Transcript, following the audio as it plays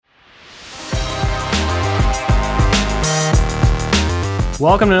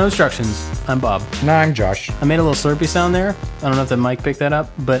Welcome to No Instructions. I'm Bob. No, I'm Josh. I made a little slurpy sound there. I don't know if the mic picked that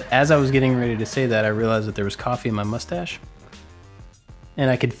up, but as I was getting ready to say that, I realized that there was coffee in my mustache. And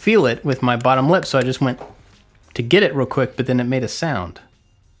I could feel it with my bottom lip, so I just went to get it real quick, but then it made a sound.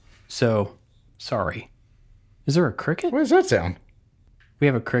 So, sorry. Is there a cricket? What does that sound? We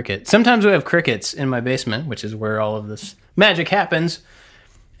have a cricket. Sometimes we have crickets in my basement, which is where all of this magic happens,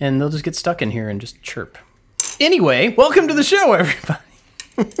 and they'll just get stuck in here and just chirp. Anyway, welcome to the show, everybody.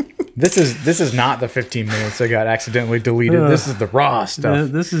 This is not the 15 minutes that got accidentally deleted. This is the raw stuff.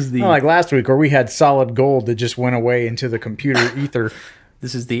 This is the Not like last week where we had solid gold that just went away into the computer ether.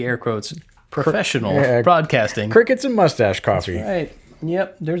 This is the air quotes professional broadcasting. Crickets and mustache coffee. Right.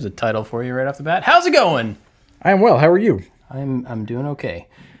 Yep. There's a title for you right off the bat. How's it going? I am well. How are you? I'm doing okay.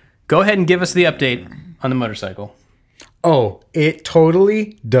 Go ahead and give us the update on the motorcycle. Oh, it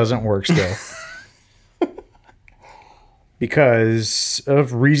totally doesn't work still. Because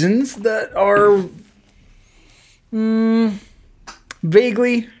of reasons that are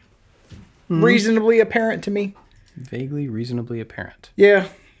vaguely, reasonably apparent to me. Vaguely, reasonably apparent. Yeah.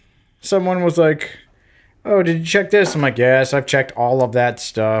 Someone was like, oh, did you check this? I'm like, yes, I've checked all of that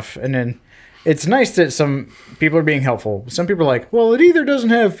stuff. And then it's nice that some people are being helpful. Some people are like, well, it either doesn't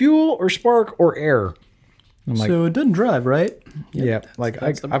have fuel or spark or air. I'm like, So it doesn't drive, right? yeah, like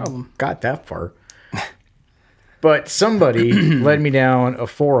that's the I've problem. got that far. But somebody led me down a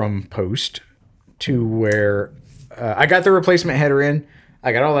forum post to where I got the replacement header in.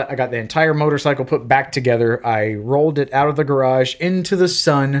 I got all that. I got the entire motorcycle put back together. I rolled it out of the garage into the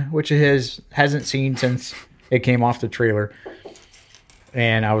sun, which it hasn't seen since it came off the trailer.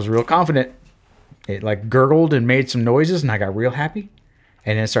 And I was real confident. It like gurgled and made some noises, and I got real happy.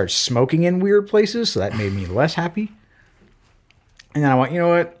 And then it started smoking in weird places, so that made me less happy. And then I went, you know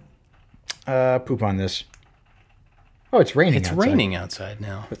what? Poop on this. Oh, it's raining outside. It's raining outside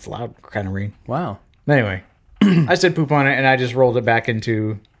now. It's loud kind of rain. Wow. Anyway, I said poop on it, and I just rolled it back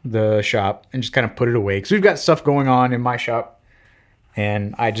into the shop and just kind of put it away. Because we've got stuff going on in my shop,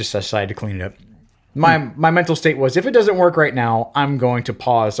 and I just decided to clean it up. My mental state was, if it doesn't work right now, I'm going to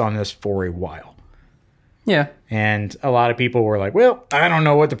pause on this for a while. Yeah. And a lot of people were like, well, I don't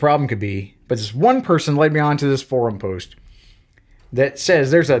know what the problem could be. But this one person led me on to this forum post that says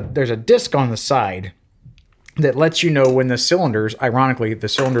there's a disc on the side that lets you know when the cylinders, ironically, the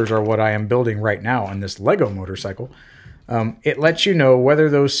cylinders are what I am building right now on this Lego motorcycle. It lets you know whether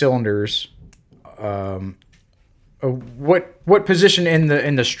those cylinders, what position in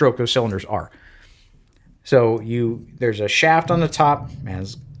the stroke those cylinders are. So there's a shaft on the top. Man,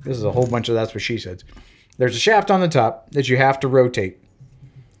 this is a whole bunch of that's what she said. There's a shaft on the top that you have to rotate,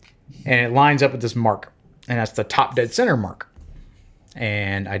 and it lines up with this mark, and that's the top dead center mark.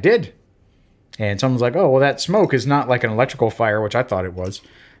 And I did. And someone's like, oh, well, that smoke is not like an electrical fire, which I thought it was.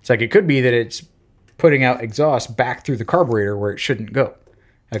 It's like, it could be that it's putting out exhaust back through the carburetor where it shouldn't go.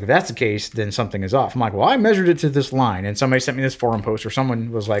 Like, if that's the case, then something is off. I'm like, well, I measured it to this line. And somebody sent me this forum post where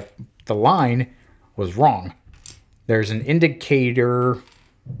someone was like, the line was wrong. There's an indicator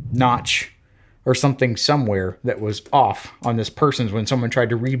notch or something somewhere that was off on this person's. When someone tried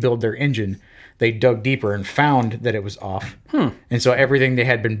to rebuild their engine, they dug deeper and found that it was off. And so everything they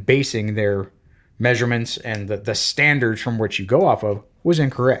had been basing their measurements and the standards from which you go off of was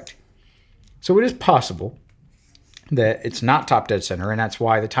incorrect. So it is possible that it's not top dead center, and that's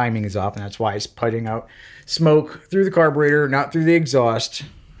why the timing is off, and that's why it's putting out smoke through the carburetor, not through the exhaust.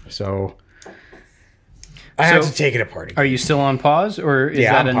 So I have to take it apart again. Are you still on pause, or is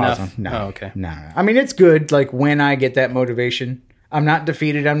that I'm enough? pausing. No. Oh, okay. No. I mean, it's good. Like, when I get that motivation, I'm not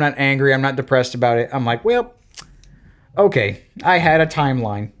defeated. I'm not angry. I'm not depressed about it. I'm like, well, okay, I had a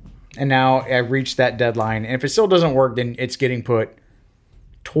timeline, and now I've reached that deadline. And if it still doesn't work, then it's getting put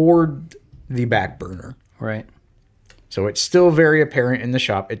toward the back burner. Right. So it's still very apparent in the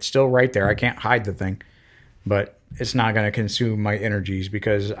shop. It's still right there. I can't hide the thing. But it's not going to consume my energies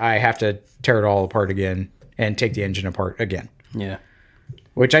because I have to tear it all apart again and take the engine apart again. Yeah.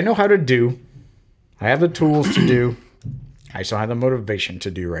 Which I know how to do. I have the tools to do. I still have the motivation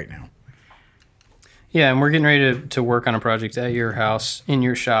to do right now. Yeah, and we're getting ready to work on a project at your house, in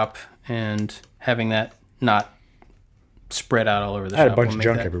your shop, and having that not spread out all over the shop. I had a bunch will of make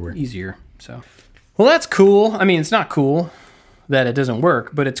junk that everywhere. Easier. So, well, that's cool. I mean, it's not cool that it doesn't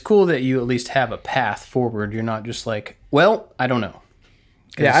work, but it's cool that you at least have a path forward. You're not just like, well, I don't know.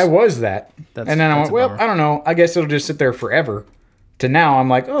 Yeah, I was that. And then I went, well, bummer. I don't know. I guess it'll just sit there forever. To now, I'm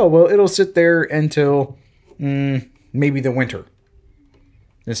like, oh, well, it'll sit there until maybe the winter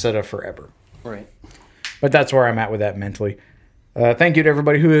instead of forever. Right. But that's where I'm at with that mentally. Thank you to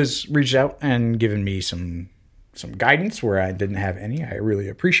everybody who has reached out and given me some some guidance where I didn't have any. I really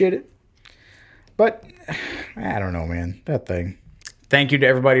appreciate it. But I don't know, man. That thing. Thank you to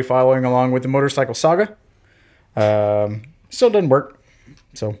everybody following along with the motorcycle saga. Still doesn't work.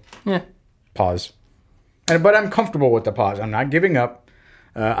 So, Yeah. pause. But I'm comfortable with the pause. I'm not giving up.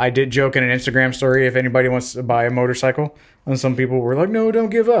 I did joke in an Instagram story if anybody wants to buy a motorcycle. And some people were like, no, don't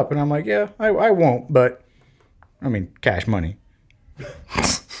give up. And I'm like, yeah, I won't. But, I mean, cash money.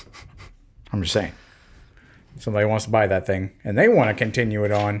 I'm just saying. Somebody wants to buy that thing and they want to continue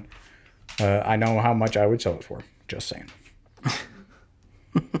it on. I know how much I would sell it for. Just saying.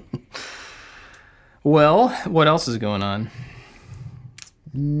 Well, what else is going on?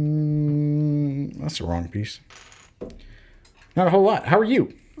 That's the wrong piece. Not a whole lot. How are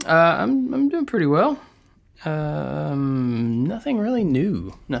you? I'm doing pretty well. Nothing really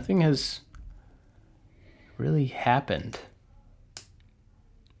new. Nothing has really happened.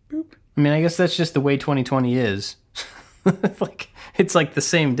 Boop. I mean, I guess that's just the way 2020 is. It's like the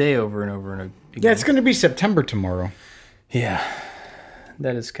same day over and over and again. Yeah, it's going to be September tomorrow. Yeah,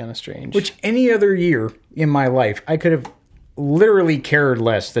 that is kind of strange. Which any other year in my life, I could have literally cared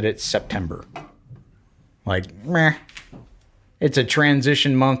less that it's September. Like, meh. It's a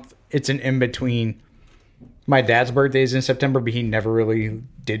transition month. It's an in-between. My dad's birthday is in September, but he never really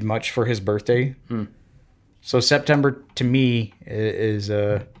did much for his birthday. So September, to me, is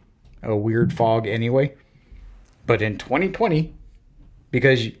a weird fog anyway. But in 2020,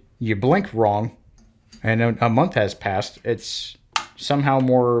 because you blink wrong and a month has passed, it's somehow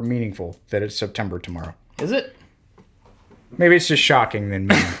more meaningful that it's September tomorrow. Is it? Maybe it's just shocking than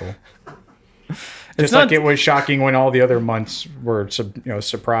meaningful. Just like it was shocking when all the other months were,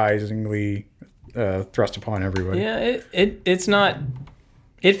 surprisingly thrust upon everybody. Yeah, it's not.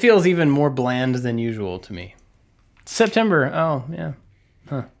 It feels even more bland than usual to me. September. Oh yeah.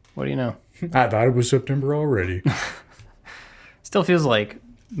 Huh. What do you know? I thought it was September already. Still feels like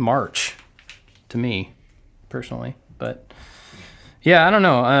March to me, personally. But yeah, I don't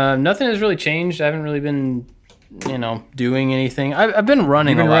know. Nothing has really changed. I haven't really been, doing anything. I've been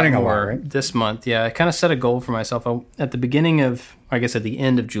running a lot more right? this month. Yeah, I kind of set a goal for myself. At the beginning of, I guess at the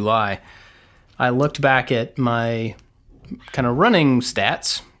end of July, I looked back at my kind of running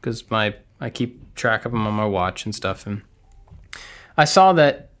stats because I keep track of them on my watch and stuff. And I saw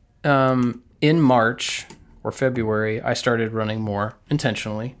that in March or February, I started running more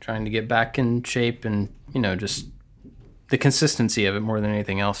intentionally, trying to get back in shape and, just the consistency of it more than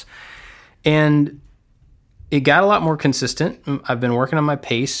anything else. And it got a lot more consistent. I've been working on my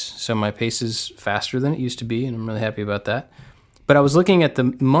pace, so my pace is faster than it used to be, and I'm really happy about that. But I was looking at the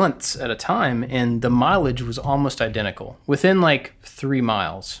months at a time, and the mileage was almost identical, within like 3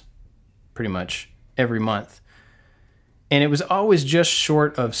 miles, pretty much every month. And it was always just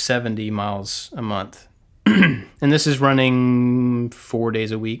short of 70 miles a month. And this is running 4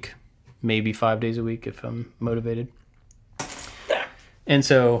 days a week, maybe 5 days a week if I'm motivated. And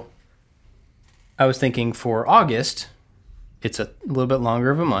so I was thinking for August, it's a little bit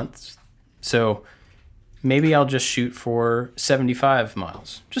longer of a month. So maybe I'll just shoot for 75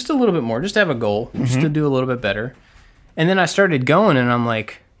 miles, just a little bit more, just to have a goal, just to do a little bit better. And then I started going and I'm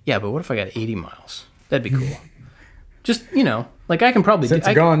like, yeah, but what if I got 80 miles? That'd be cool. Just, like I can probably Since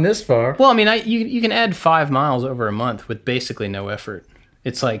you've gone this far. Well, I mean, you can add 5 miles over a month with basically no effort.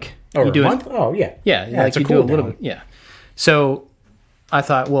 It's like Over you do a month? Oh, yeah. Yeah, like it's a you do a little bit. Yeah. So I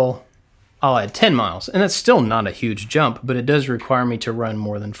thought, well, I'll add 10 miles, and that's still not a huge jump, but it does require me to run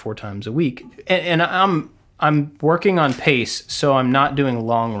more than 4 times a week. And I'm working on pace, so I'm not doing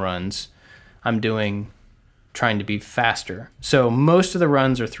long runs. I'm trying to be faster. So most of the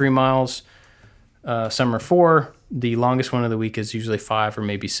runs are 3 miles. Some are 4. The longest one of the week is usually 5 or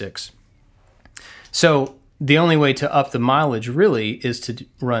maybe 6. So the only way to up the mileage really is to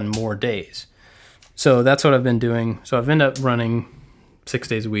run more days. So that's what I've been doing. So I've ended up running 6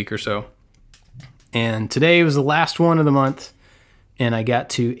 days a week or so. And today was the last one of the month, and I got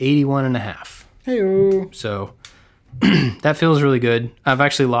to 81.5. Hey-o. So that feels really good. I've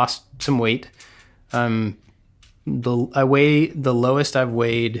actually lost some weight. I weigh the lowest I've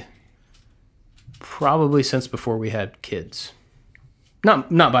weighed probably since before we had kids. Not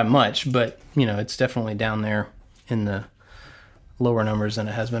by much, but it's definitely down there in the lower numbers than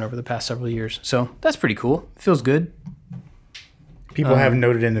it has been over the past several years. So that's pretty cool. Feels good. People have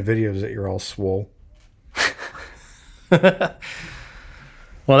noted in the videos that you're all swole.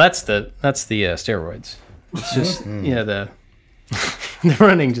 Well, that's the steroids. It's just the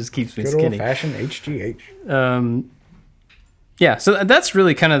running just keeps me Good skinny. old-fashioned HGH. Yeah, so that's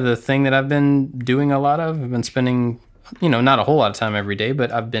really kind of the thing that I've been doing a lot of. I've been spending, not a whole lot of time every day,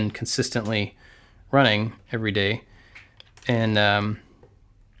 but I've been consistently running every day. And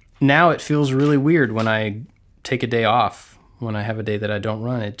now it feels really weird when I take a day off. When I have a day that I don't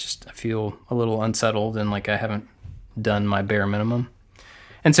run, I feel a little unsettled and like I haven't done my bare minimum.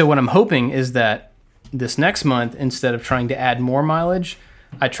 And so what I'm hoping is that this next month, instead of trying to add more mileage,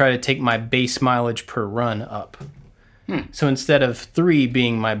 I try to take my base mileage per run up. So instead of 3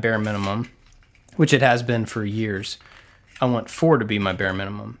 being my bare minimum, which it has been for years, I want 4 to be my bare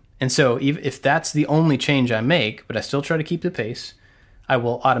minimum. And so if that's the only change I make, but I still try to keep the pace, I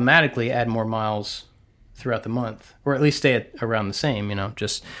will automatically add more miles throughout the month, or at least stay at around the same,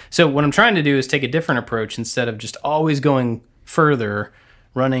 just. So what I'm trying to do is take a different approach. Instead of just always going further,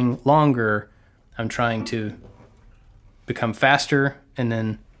 running longer, I'm trying to become faster, and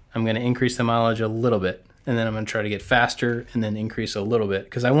then I'm going to increase the mileage a little bit. And then I'm going to try to get faster and then increase a little bit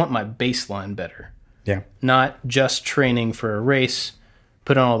because I want my baseline better. Yeah. Not just training for a race,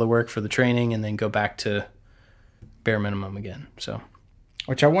 put on all the work for the training, and then go back to bare minimum again. So,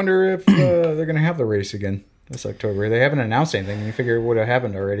 which I wonder if they're going to have the race again this October. They haven't announced anything. You figure it would have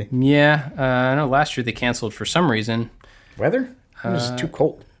happened already. Yeah. I know last year they canceled for some reason. Weather? It was too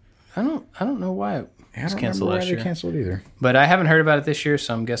cold. I don't know why it was canceled last year. They canceled either. But I haven't heard about it this year,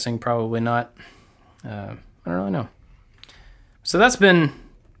 so I'm guessing probably not. I don't really know. So that's been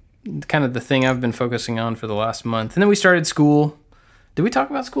kind of the thing I've been focusing on for the last month. And then we started school. Did we talk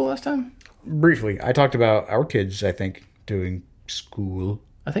about school last time? Briefly. I talked about our kids, I think, doing school.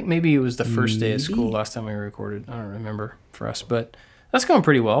 I think maybe it was the first day of school last time we recorded. I don't remember for us, but that's going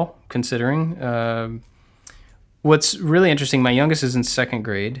pretty well considering. What's really interesting, my youngest is in 2nd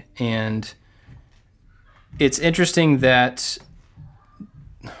grade, and it's interesting that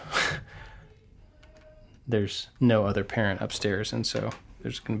there's no other parent upstairs, and so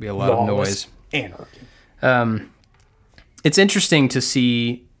there's going to be a lot of noise. Anarchy. It's interesting to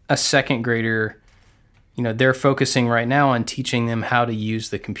see a 2nd grader, they're focusing right now on teaching them how to use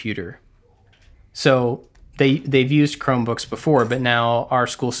the computer. So they've used Chromebooks before, but now our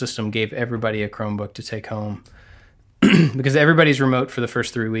school system gave everybody a Chromebook to take home because everybody's remote for the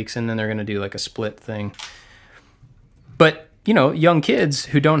first 3 weeks, and then they're going to do like a split thing. But young kids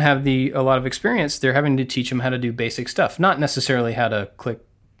who don't have a lot of experience, they're having to teach them how to do basic stuff. Not necessarily how to click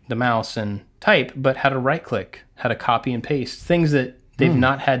the mouse and type, but how to right click, how to copy and paste, things that they've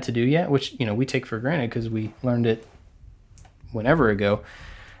not had to do yet, which, we take for granted because we learned it whenever ago.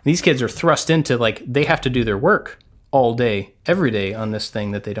 These kids are thrust into they have to do their work all day, every day on this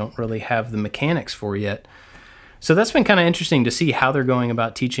thing that they don't really have the mechanics for yet. So that's been kind of interesting to see how they're going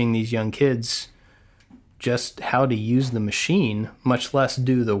about teaching these young kids just how to use the machine, much less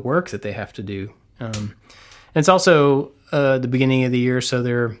do the work that they have to do. And it's also the beginning of the year, so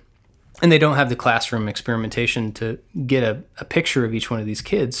they don't have the classroom experimentation to get a picture of each one of these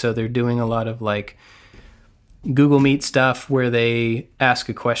kids. So they're doing a lot of Google Meet stuff where they ask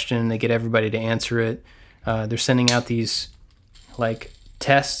a question, they get everybody to answer it. They're sending out these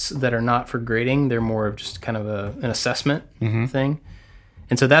tests that are not for grading. They're more of just kind of an assessment thing.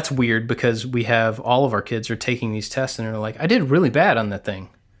 And so that's weird because we have all of our kids are taking these tests and they're like, I did really bad on that thing.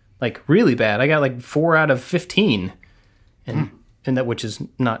 Really bad. I got 4 out of 15. And that, which is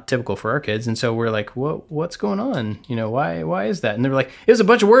not typical for our kids. And so we're like, what's going on? Why is that? And they're like, it was a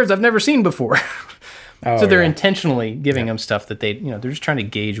bunch of words I've never seen before. So they're intentionally giving them stuff that they're just trying to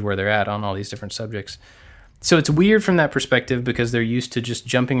gauge where they're at on all these different subjects. So it's weird from that perspective because they're used to just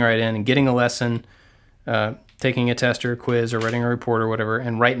jumping right in and getting a lesson, taking a test or a quiz or writing a report or whatever.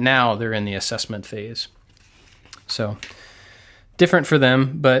 And right now they're in the assessment phase. So different for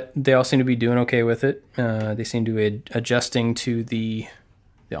them, but they all seem to be doing okay with it. They seem to be adjusting to the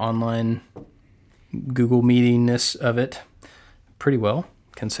online Google meetingness of it pretty well,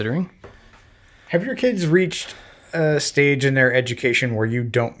 considering. Have your kids reached a stage in their education where you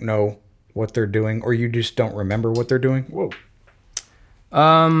don't know what they're doing, or you just don't remember what they're doing? Whoa.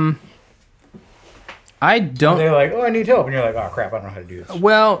 I don't. They're like, oh, I need help, and you're like, oh crap, I don't know how to do this.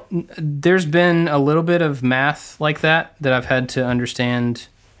 Well, there's been a little bit of math like that I've had to understand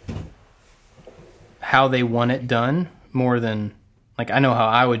how they want it done more than I know how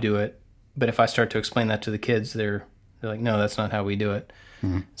I would do it, but if I start to explain that to the kids, they're like, no, that's not how we do it.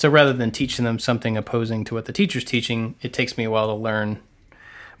 Mm-hmm. So rather than teaching them something opposing to what the teacher's teaching, it takes me a while to learn.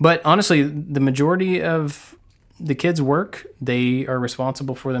 But honestly, the majority of the kids' work, they are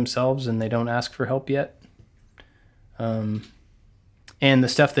responsible for themselves and they don't ask for help yet. And the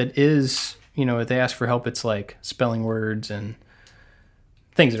stuff that is, if they ask for help, it's like spelling words and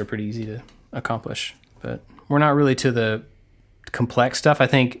things that are pretty easy to accomplish. But we're not really to the complex stuff. I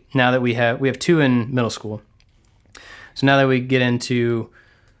think now that we have 2 in middle school. So now that we get into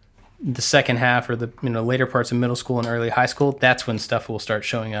the second half or the later parts of middle school and early high school, that's when stuff will start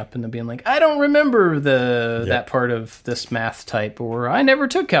showing up and they'll being like, I don't remember that part of this math type, or I never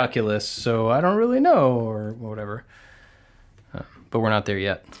took calculus, so I don't really know, or whatever. But we're not there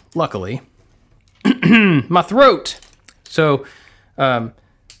yet, luckily. My throat. So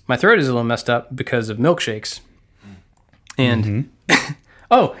my throat is a little messed up because of milkshakes. And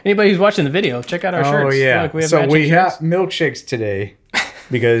oh, anybody who's watching the video, check out our shirts. Oh yeah. Look, we have so we shirts. have milkshakes today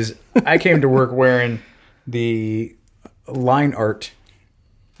because I came to work wearing the line art.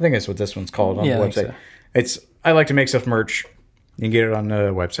 I think that's what this one's called on the website. So. I like to make stuff merch. You can get it on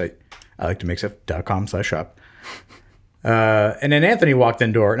the website. I like to make stuff.com/shop. And then Anthony walked in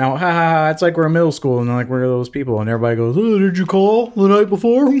the door. Now, it's like we're in middle school and like we're those people, and everybody goes, "Oh, did you call the night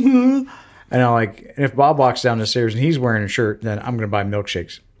before?" And I'm like, if Bob walks down the stairs and he's wearing a shirt, then I'm going to buy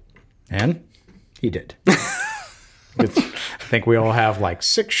milkshakes. And he did. I think we all have like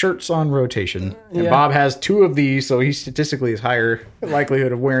 6 shirts on rotation. And Bob has 2 of these, so he statistically is higher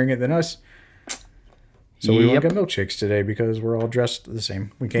likelihood of wearing it than us. So we won't get milkshakes today because we're all dressed the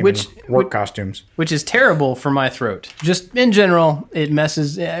same. We came in work costumes. Which is terrible for my throat. Just in general, it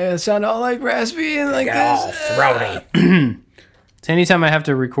messes. I sound all like raspy and like this. Throaty. So anytime I have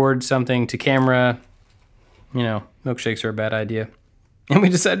to record something to camera, milkshakes are a bad idea. And we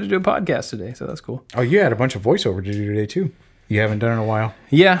decided to do a podcast today, so that's cool. Oh, you had a bunch of voiceover to do today, too. You haven't done it in a while.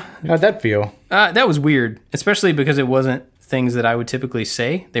 Yeah. How'd that feel? That was weird, especially because it wasn't things that I would typically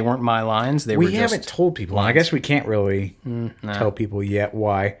say. They weren't my lines. We haven't told people. I guess we can't really tell people yet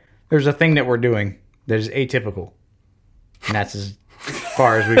why. There's a thing that we're doing that is atypical. And that's as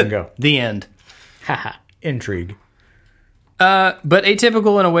far as we can go. The end. Haha. Intrigue. But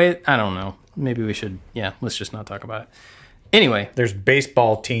atypical in a way, I don't know. Maybe we should, let's just not talk about it. Anyway. There's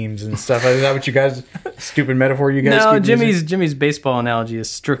baseball teams and stuff. Is that what you guys, stupid metaphor you guys No, keep using? Jimmy's baseball analogy is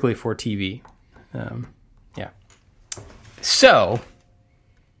strictly for TV. So,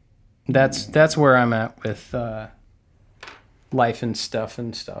 that's where I'm at with life and stuff.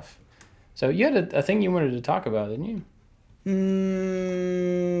 So you had a thing you wanted to talk about, didn't you?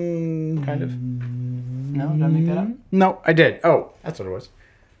 Kind of. No, did I make that up? No, I did. Oh, that's what it was.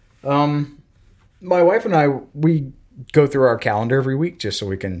 My wife and I, we go through our calendar every week just so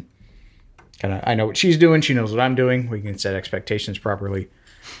we can I know what she's doing. She knows what I'm doing. We can set expectations properly.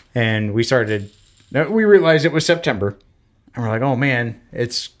 And we realized it was September. And we're like, oh man,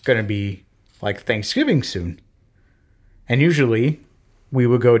 it's going to be like Thanksgiving soon. And usually we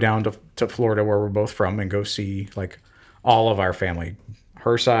would go down to Florida where we're both from and go see like all of our family.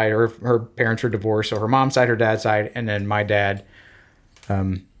 Her side, her parents were divorced. So her mom's side, her dad's side, and then my dad.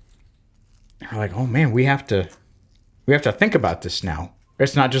 We're like, oh man, we have to think about this now.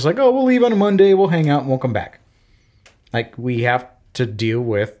 It's not just like, oh, we'll leave on a Monday, we'll hang out and we'll come back. Like we have to deal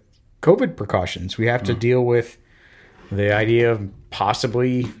with COVID precautions. We have to deal with the idea of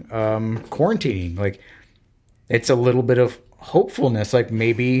possibly quarantining. Like it's a little bit of hopefulness. Like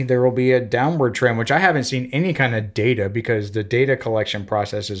maybe there will be a downward trend, which I haven't seen any kind of data because the data collection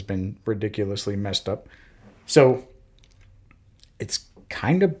process has been ridiculously messed up. So it's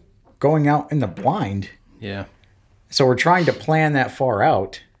kind of going out in the blind. Yeah. So we're trying to plan that far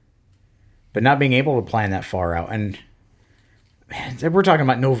out, but not being able to plan that far out. And man, we're talking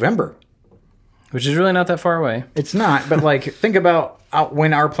about November. Which is really not that far away. It's not, but like think about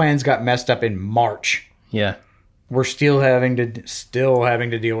when our plans got messed up in March. Yeah. We're still having to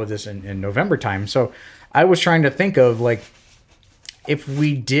deal with this in November time. So I was trying to think of like if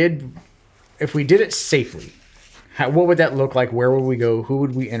we did it safely, what would that look like? Where would we go? Who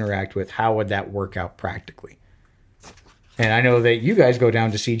would we interact with? How would that work out practically? And I know that you guys go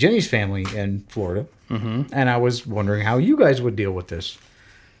down to see Jenny's family in Florida. Mm-hmm. And I was wondering how you guys would deal with this.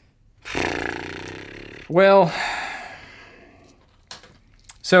 Well,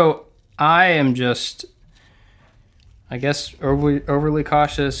 so I am just, I guess, overly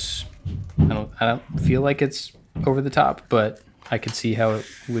cautious. I don't feel like it's over the top, but I could see how it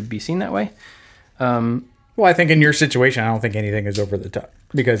would be seen that way. Well, I think in your situation, I don't think anything is over the top.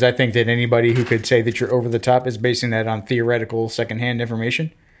 Because I think that anybody who could say that you're over the top is basing that on theoretical secondhand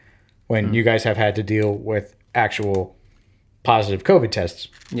information when you guys have had to deal with actual positive COVID tests.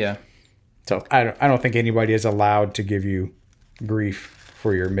 Yeah. So I don't think anybody is allowed to give you grief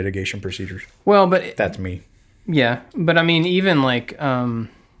for your mitigation procedures. Well, but that's me. Yeah, but I mean, even like, well,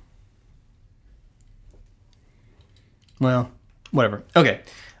 whatever. Okay,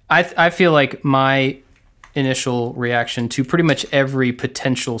 I feel like my initial reaction to pretty much every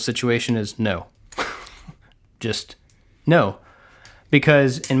potential situation is no. Just no.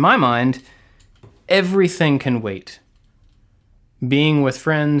 Because in my mind, everything can wait. being with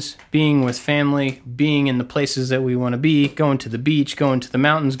friends, being with family, being in the places that we want to be, going to the beach, going to the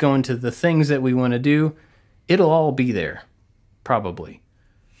mountains, going to the things that we want to do, it'll all be there, probably.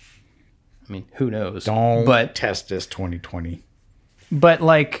 I mean, who knows? Don't test this 2020. But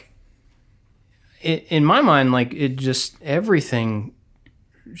like, in my mind, like it just, everything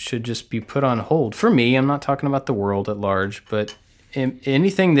should just be put on hold. For me, I'm not talking about the world at large, but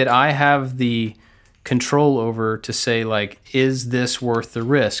anything that I have the control over to say, like, is this worth the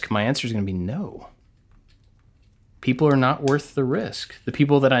risk? My answer is going to be no. People are not worth the risk. The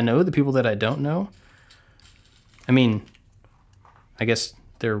people that I know, the people that I don't know. I mean, I guess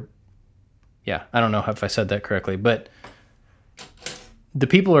they're, yeah, I don't know if I said that correctly, but the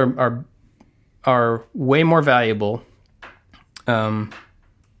people are way more valuable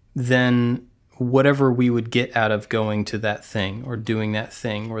than whatever we would get out of going to that thing or doing that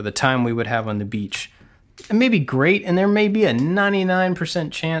thing or the time we would have on the beach. It may be great, and there may be a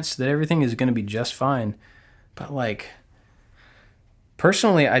 99% chance that everything is going to be just fine. But, like,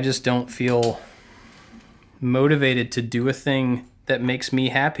 personally, I just don't feel motivated to do a thing that makes me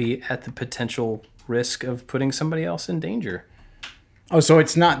happy at the potential risk of putting somebody else in danger. Oh, so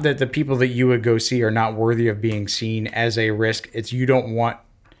it's not that the people that you would go see are not worthy of being seen as a risk. It's you don't want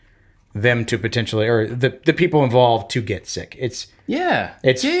them to potentially, or the people involved to get sick. It's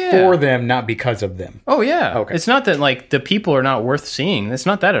for them, not because of them. Oh, yeah. Okay. It's not that, like, the people are not worth seeing. It's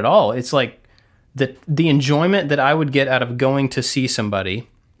not that at all. It's like the enjoyment that I would get out of going to see somebody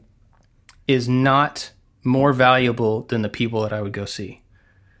is not more valuable than the people that I would go see.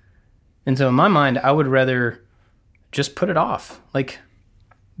 And so in my mind, I would rather just put it off. Like,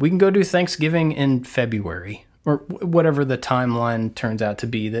 we can go do Thanksgiving in February or whatever the timeline turns out to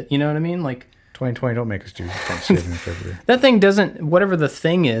be. That, you know what I mean? Like, 2020, don't make us do Thanksgiving in February. That thing doesn't, whatever the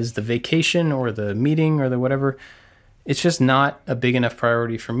thing is, the vacation or the meeting or the whatever, it's just not a big enough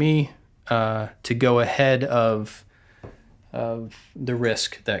priority for me to go ahead of the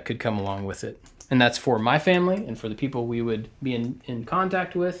risk that could come along with it. And that's for my family and for the people we would be in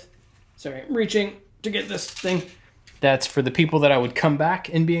contact with. Sorry, I'm reaching to get this thing. That's for the people that I would come back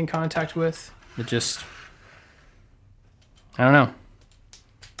and be in contact with. It just, I don't know.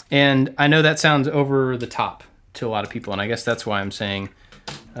 And I know that sounds over the top to a lot of people, and I guess that's why I'm saying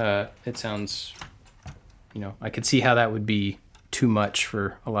it sounds, I could see how that would be too much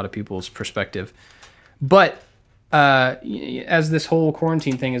for a lot of people's perspective. But as this whole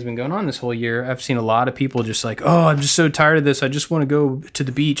quarantine thing has been going on this whole year, I've seen a lot of people just like, oh, I'm just so tired of this. I just want to go to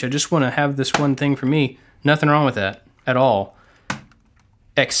the beach. I just want to have this one thing for me. Nothing wrong with that at all,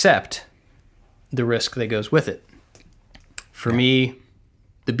 except the risk that goes with it. For me,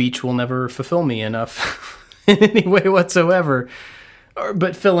 the beach will never fulfill me enough in any way whatsoever.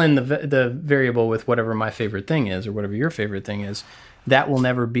 But fill in the variable with whatever my favorite thing is or whatever your favorite thing is. That will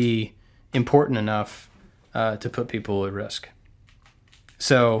never be important enough to put people at risk.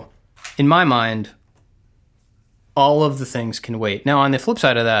 So, in my mind, all of the things can wait. Now, on the flip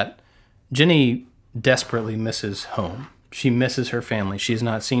side of that, Jenny desperately misses home. She misses her family. She's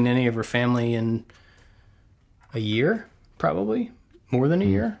not seen any of her family in a year, probably more than a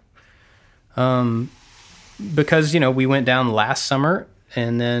year. Because, we went down last summer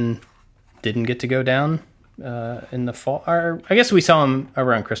and then didn't get to go down in the fall. I guess we saw them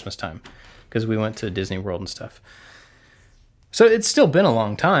around Christmas time because we went to Disney World and stuff. So it's still been a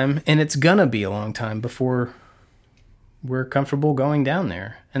long time, and it's gonna be a long time before we're comfortable going down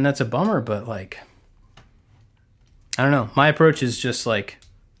there. And that's a bummer, but like, I don't know. My approach is just like,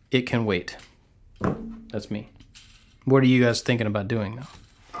 it can wait. That's me. What are you guys thinking about doing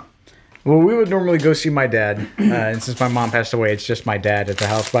though? Well, we would normally go see my dad. And since my mom passed away, it's just my dad at the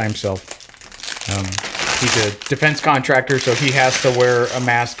house by himself. He's a defense contractor, so he has to wear a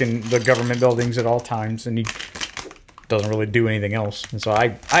mask in the government buildings at all times, and he doesn't really do anything else. And so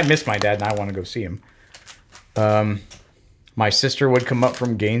I miss my dad, and I want to go see him. My sister would come up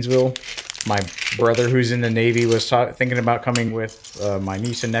from Gainesville. My brother, who's in the Navy, was thinking about coming with my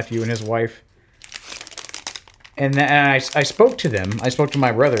niece and nephew and his wife. And I spoke to them. I spoke to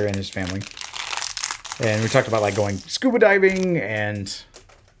my brother and his family. And we talked about like going scuba diving and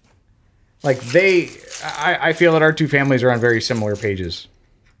like I feel that our two families are on very similar pages.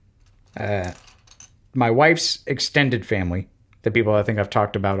 My wife's extended family, the people I think I've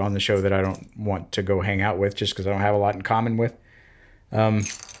talked about on the show that I don't want to go hang out with just because I don't have a lot in common with. I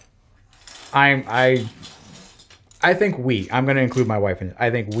think I'm going to include my wife in it.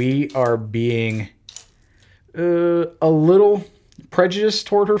 I think we are being a little prejudiced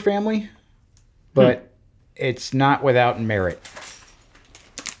toward her family, but it's not without merit.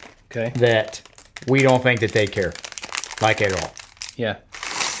 Okay. That we don't think that they care, like at all. Yeah.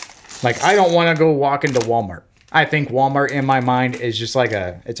 Like, I don't want to go walk into Walmart. I think Walmart in my mind is just like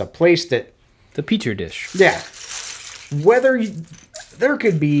it's a place that... The Petri dish. Yeah. There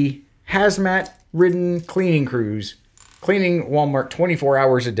could be hazmat-ridden cleaning crews cleaning Walmart 24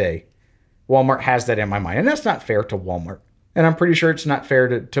 hours a day. Walmart has that in my mind. And that's not fair to Walmart. And I'm pretty sure it's not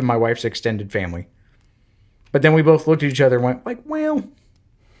fair to my wife's extended family. But then we both looked at each other and went, like, well,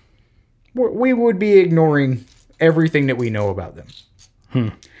 we would be ignoring everything that we know about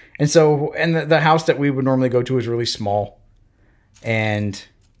them. And so, and the house that we would normally go to is really small. And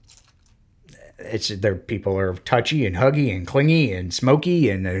their people are touchy and huggy and clingy and smoky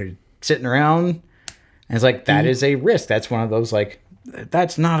and they're sitting around. And it's like, that is a risk. That's one of those, like,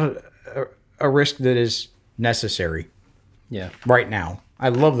 that's not a risk that is necessary. Yeah. Right now. I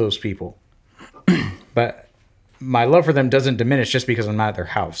love those people. But my love for them doesn't diminish just because I'm not at their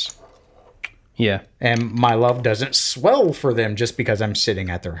house. Yeah. And my love doesn't swell for them just because I'm sitting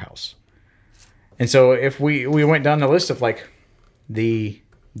at their house. And so if we went down the list of like the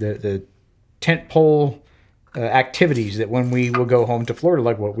tent pole activities that when we would go home to Florida,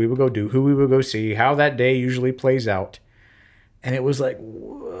 like what we would go do, who we would go see, how that day usually plays out. And it was like,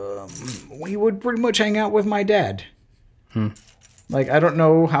 we would pretty much hang out with my dad. Like, I don't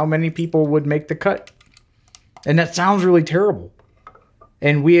know how many people would make the cut. And that sounds really terrible.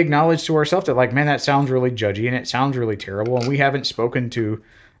 And we acknowledge to ourselves that, like, man, that sounds really judgy and it sounds really terrible. And we haven't spoken to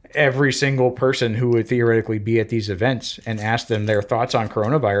every single person who would theoretically be at these events and asked them their thoughts on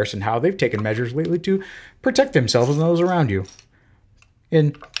coronavirus and how they've taken measures lately to protect themselves and those around you.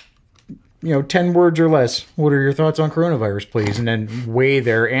 In, 10 words or less, what are your thoughts on coronavirus, please? And then weigh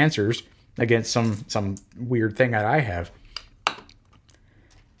their answers against some weird thing that I have.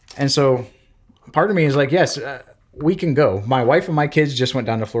 And so part of me is like, yes, we can go. My wife and my kids just went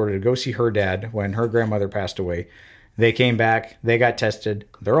down to Florida to go see her dad when her grandmother passed away. They came back. They got tested.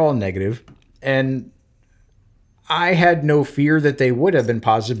 They're all negative. And I had no fear that they would have been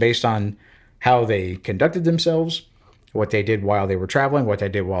positive based on how they conducted themselves, what they did while they were traveling, what they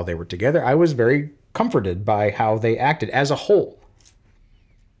did while they were together. I was very comforted by how they acted as a whole.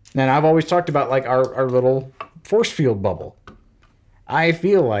 And I've always talked about like our little force field bubble. I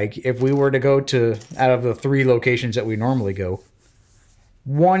feel like if we were to go to, out of the 3 locations that we normally go,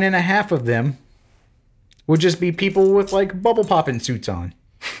 1.5 of them would just be people with like bubble popping suits on.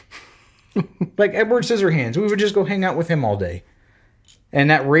 Like Edward Scissorhands. We would just go hang out with him all day. And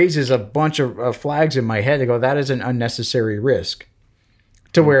that raises a bunch of flags in my head to go, that is an unnecessary risk.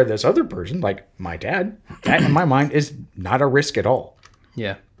 To where this other person, like my dad, that in my mind is not a risk at all.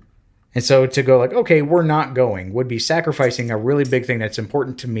 Yeah. And so to go like, okay, we're not going, would be sacrificing a really big thing that's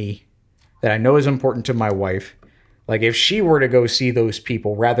important to me, that I know is important to my wife. Like if she were to go see those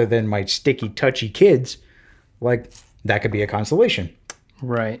people rather than my sticky, touchy kids, like that could be a consolation.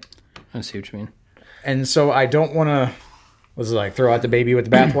 Right. I see what you mean. And so I don't want to, was it like throw out the baby with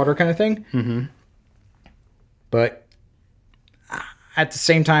the bathwater kind of thing? Mm-hmm. But at the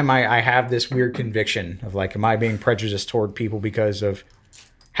same time, I have this weird conviction of like, am I being prejudiced toward people because of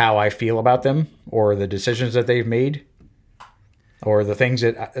how I feel about them or the decisions that they've made or the things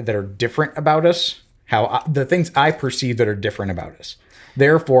that are different about us, the things I perceive that are different about us.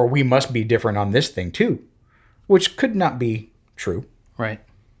 Therefore, we must be different on this thing too, which could not be true. Right.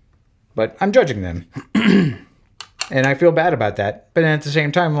 But I'm judging them. And I feel bad about that. But at the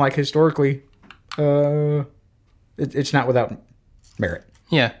same time, like historically, it's not without merit.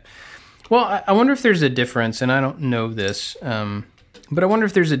 Yeah. Well, I wonder if there's a difference, and I don't know this, but I wonder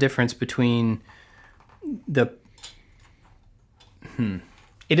if there's a difference between it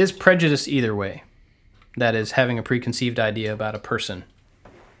is prejudice either way. That is having a preconceived idea about a person.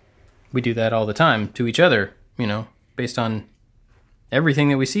 We do that all the time to each other, based on everything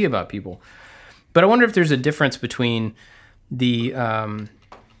that we see about people. But I wonder if there's a difference between the,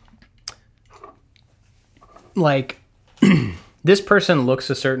 this person looks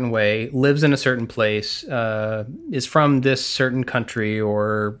a certain way, lives in a certain place, is from this certain country,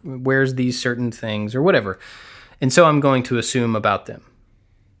 or wears these certain things, or whatever. And so I'm going to assume about them.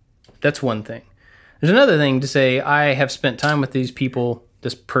 That's one thing. There's another thing to say, I have spent time with these people,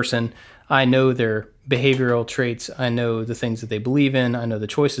 this person. I know their behavioral traits. I know the things that they believe in. I know the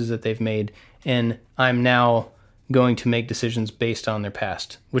choices that they've made. And I'm now going to make decisions based on their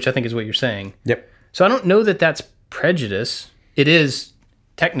past, which I think is what you're saying. Yep. So I don't know that that's prejudice. It is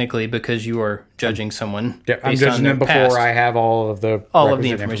technically because you are judging someone. Yep. I'm judging them before I have all of the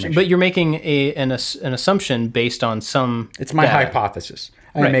information. But you're making an assumption based on some It's my data. hypothesis.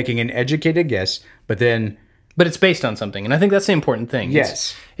 I'm making an educated guess, but But it's based on something, and I think that's the important thing.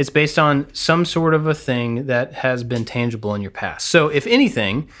 Yes. It's based on some sort of a thing that has been tangible in your past. So if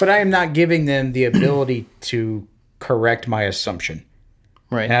anything... But I am not giving them the ability to correct my assumption.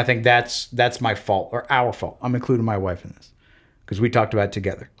 Right. And I think that's my fault, or our fault. I'm including my wife in this because we talked about it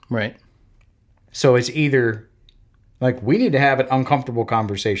together. Right. So it's either like we need to have an uncomfortable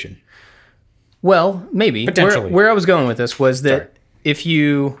conversation. Well, maybe. Potentially. Where I was going with this was that Sorry. if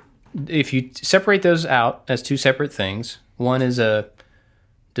you separate those out as two separate things, one is a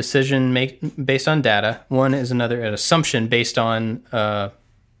decision based on data, one is an assumption based on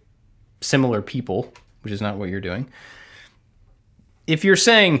similar people, which is not what you're doing. If you're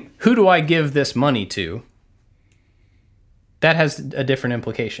saying, who do I give this money to, that has a different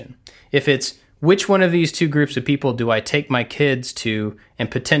implication. If it's, which one of these two groups of people do I take my kids to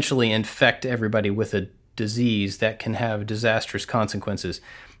and potentially infect everybody with a disease that can have disastrous consequences,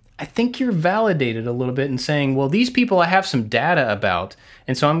 I think you're validated a little bit in saying, well, these people I have some data about,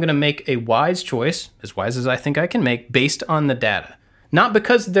 and so I'm going to make a wise choice, as wise as I think I can make, based on the data. Not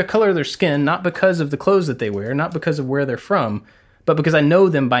because of the color of their skin, not because of the clothes that they wear, not because of where they're from, but because I know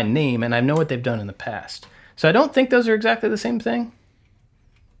them by name and I know what they've done in the past. So I don't think those are exactly the same thing.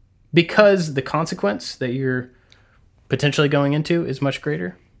 Because the consequence that you're potentially going into is much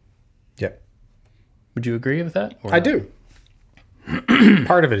greater. Yep. Would you agree with that? I do.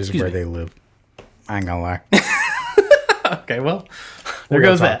 Part of it is where they live. I ain't gonna lie. Okay, well, there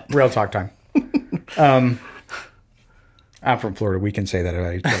goes that. Real talk time. I'm from Florida. We can say that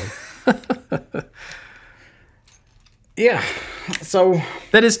about each other. Yeah. So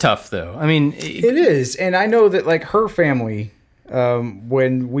that is tough, though. I mean, it is, and I know that like her family,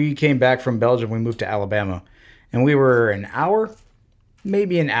 when we came back from Belgium, we moved to Alabama, and we were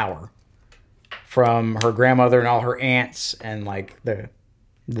maybe an hour from her grandmother and all her aunts and like the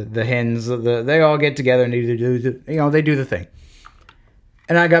hens. They all get together and they do the thing.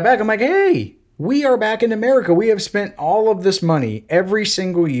 And I got back. I'm like, hey, we are back in America. We have spent all of this money every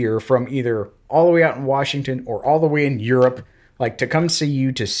single year from either all the way out in Washington or all the way in Europe, like to come see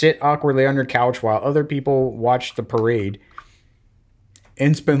you, to sit awkwardly on your couch while other people watch the parade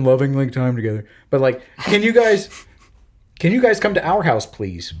and spend lovingly time together. But like, can you guys come to our house,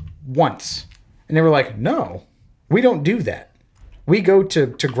 please? Once. And they were like, no, we don't do that. We go to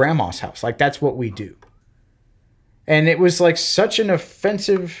grandma's house. Like, that's what we do. And it was like such an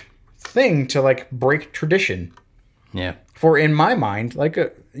offensive thing to like break tradition. Yeah. For in my mind, like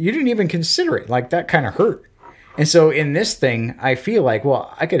you didn't even consider it. Like that kind of hurt. And so in this thing, I feel like,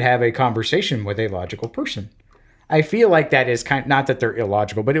 well, I could have a conversation with a logical person. I feel like that is not that they're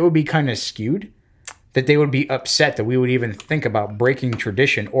illogical, but it would be kind of skewed. That they would be upset that we would even think about breaking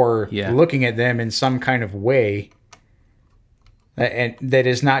tradition or looking at them in some kind of way and that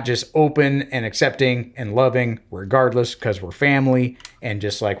is not just open and accepting and loving regardless because we're family and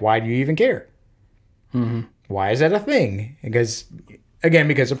just like, why do you even care? Mm-hmm. Why is that a thing? Because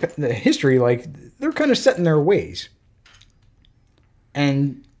of the history, like they're kind of set in their ways.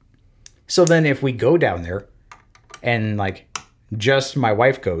 And so then if we go down there and like just my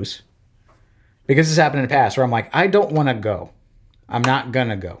wife goes, because this happened in the past where I'm like, I don't want to go. I'm not going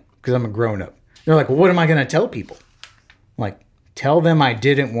to go because I'm a grown up. They're like, well, what am I going to tell people? I'm like, tell them I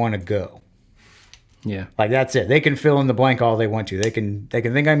didn't want to go. Yeah. Like, that's it. They can fill in the blank all they want to. They can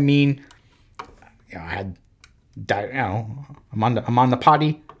think I'm mean. I'm on the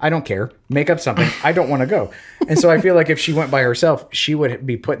potty. I don't care. Make up something. I don't want to go. And so I feel like if she went by herself, she would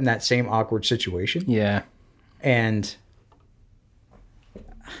be put in that same awkward situation. Yeah. And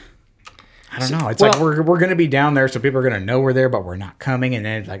I don't know. It's like we're going to be down there, so people are going to know we're there, but we're not coming. And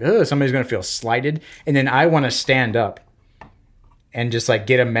then it's like, oh, somebody's going to feel slighted. And then I want to stand up and just like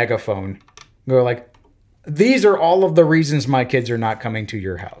get a megaphone. Go like, these are all of the reasons my kids are not coming to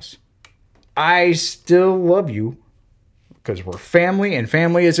your house. I still love you because we're family and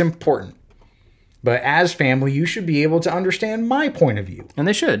family is important. But as family, you should be able to understand my point of view. And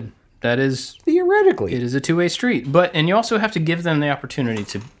they should. That is theoretically. It is a two-way street. And you also have to give them the opportunity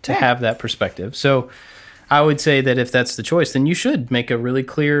to have that perspective. So I would say that if that's the choice, then you should make a really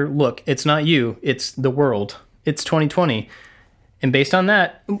clear look. It's not you. It's the world. It's 2020. And based on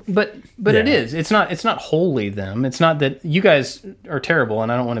that, but it is. It's not wholly them. It's not that you guys are terrible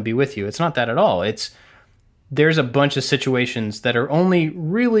and I don't want to be with you. It's not that at all. There's a bunch of situations that are only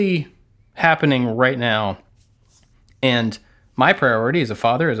really happening right now. And my priority as a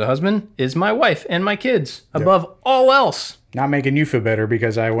father, as a husband, is my wife and my kids above all else. Not making you feel better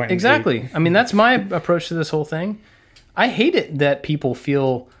because I went. Exactly. I mean, that's my approach to this whole thing. I hate it that people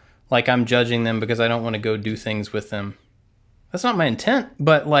feel like I'm judging them because I don't want to go do things with them. That's not my intent,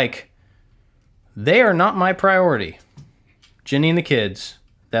 but like, They are not my priority. Jenny and the kids,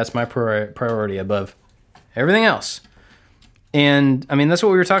 that's my priority above everything else. And I mean, that's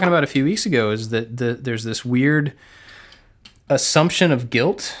what we were talking about a few weeks ago, is that there's this weird assumption of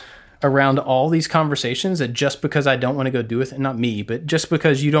guilt around all these conversations, that just because I don't want to go do it, not me, but just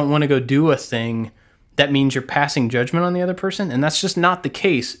because you don't want to go do a thing, that means you're passing judgment on the other person. And that's just not the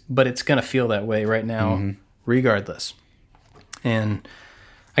case, but it's going to feel that way right now, regardless. And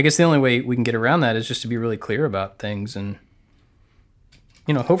I guess the only way we can get around that is just to be really clear about things and,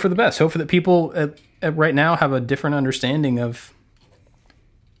 you know, hope for the best. Hope for that people right now have a different understanding of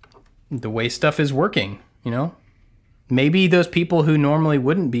the way stuff is working, you know? Maybe those people who normally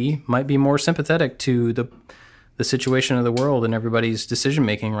wouldn't be might be more sympathetic to the situation of the world and everybody's decision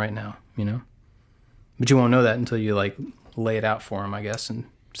making right now, you know? But you won't know that until you like lay it out for them, I guess, and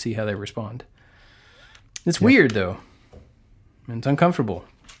see how they respond. It's weird though. And it's uncomfortable.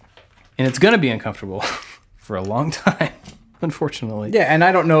 And it's going to be uncomfortable for a long time, unfortunately. Yeah, and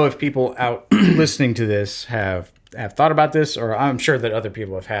I don't know if people out listening to this have thought about this, or I'm sure that other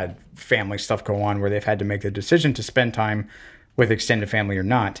people have had family stuff go on where they've had to make the decision to spend time with extended family or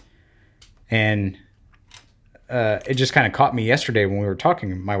not. And it just kind of caught me yesterday when we were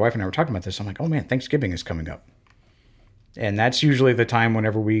talking, my wife and I were talking about this. I'm like, oh man, Thanksgiving is coming up. And that's usually the time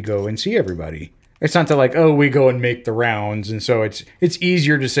whenever we go and see everybody. It's not that like, oh, we go and make the rounds. And so it's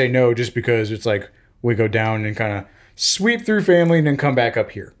easier to say no just because it's like we go down and kind of sweep through family and then come back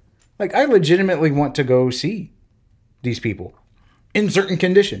up here. Like, I legitimately want to go see these people in certain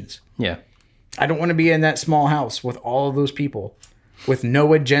conditions. Yeah. I don't want to be in that small house with all of those people with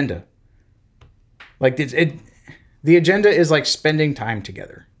no agenda. Like, the agenda is like spending time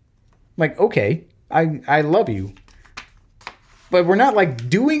together. Like, okay, I love you, but we're not like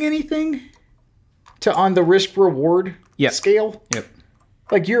doing anything to on the risk reward scale. Yep.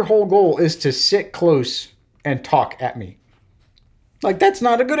 Like, your whole goal is to sit close and talk at me. Like, that's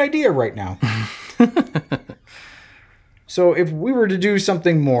not a good idea right now. So if we were to do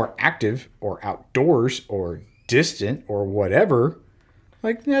something more active or outdoors or distant or whatever,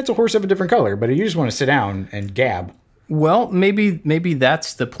 like, that's a horse of a different color, but you just want to sit down and gab. Well, maybe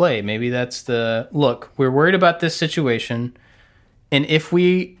that's the play. Maybe that's the, look, we're worried about this situation, and if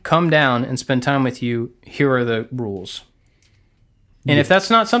we come down and spend time with you, here are the rules. And if that's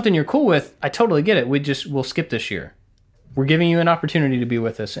not something you're cool with, I totally get it. We'll skip this year. We're giving you an opportunity to be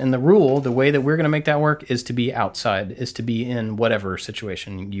with us. And the rule, the way that we're going to make that work, is to be outside, is to be in whatever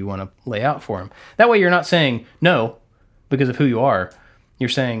situation you want to lay out for them. That way you're not saying no because of who you are. You're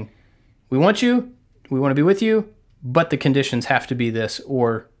saying, we want you, we want to be with you, but the conditions have to be this,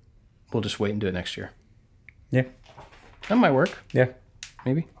 or we'll just wait and do it next year. Yeah. That might work. Yeah.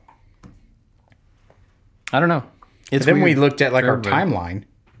 Maybe. I don't know. It's then we looked at like our timeline,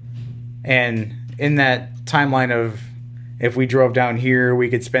 and in that timeline of, if we drove down here, we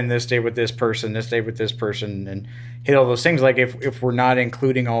could spend this day with this person, and hit all those things. Like, if we're not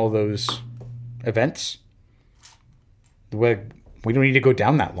including all those events, we don't need to go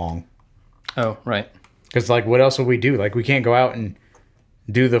down that long. Oh, right. Because, like, what else would we do? Like, we can't go out and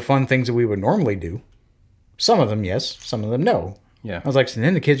do the fun things that we would normally do. Some of them, yes. Some of them, no. Yeah. I was like, and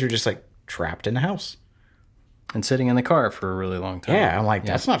then the kids are just, like, trapped in the house. And sitting in the car for a really long time. Yeah, I'm like,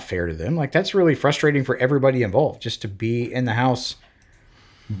 that's not fair to them. Like, that's really frustrating for everybody involved, just to be in the house,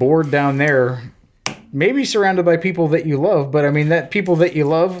 bored down there, maybe surrounded by people that you love. But, I mean, that people that you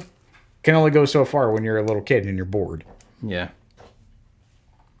love can only go so far when you're a little kid and you're bored. Yeah.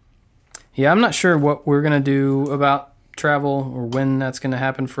 Yeah, I'm not sure what we're going to do about travel or when that's going to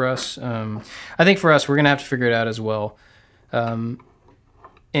happen for us. I think for us, we're going to have to figure it out as well.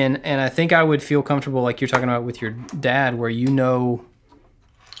 And I think I would feel comfortable, like you're talking about with your dad, where you know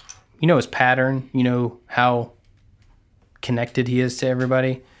his pattern, you know how connected he is to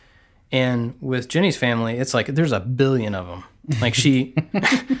everybody. And with Jenny's family, it's like there's a billion of them. Like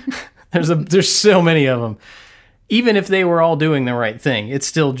there's so many of them. Even if they were all doing the right thing, it's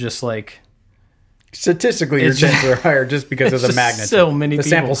still just like, statistically, your chances are higher just because of the magnitude. So many people. The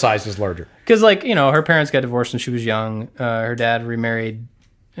sample size is larger. Because, like, you know, her parents got divorced when she was young. Her dad remarried.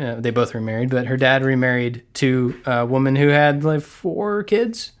 They both remarried, but her dad remarried to a woman who had like 4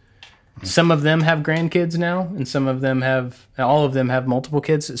 kids. Some of them have grandkids now, and all of them have multiple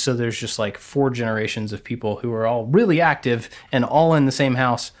kids. So there's just like 4 generations of people who are all really active and all in the same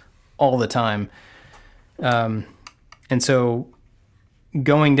house all the time. And so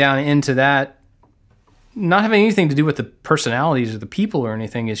going down into that, not having anything to do with the personalities of the people or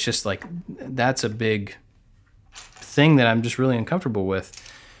anything, it's just like, that's a big thing that I'm just really uncomfortable with.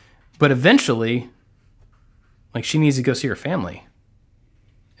 But eventually, like, she needs to go see her family.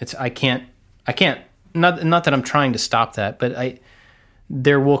 I can't I can't, not that I'm trying to stop that, but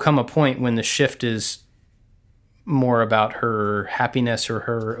there will come a point when the shift is more about her happiness or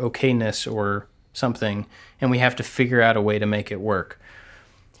her okayness or something, and we have to figure out a way to make it work.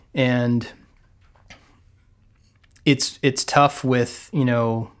 And it's tough with,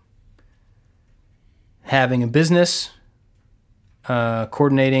 having a business,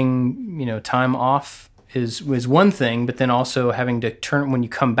 coordinating, time off is one thing, but then also having to when you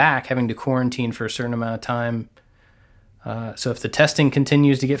come back, having to quarantine for a certain amount of time. So if the testing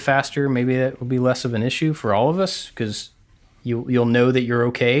continues to get faster, maybe that will be less of an issue for all of us because you'll know that you're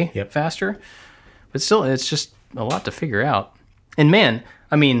okay faster. But still, it's just a lot to figure out. And man,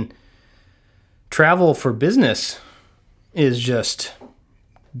 I mean, travel for business is just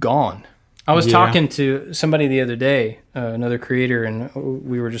gone. I was talking to somebody the other day, another creator, and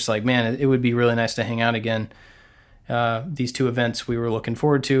we were just like, man, it would be really nice to hang out again. These 2 events we were looking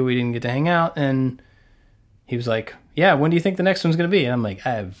forward to, we didn't get to hang out. And he was like, yeah, when do you think the next one's going to be? And I'm like,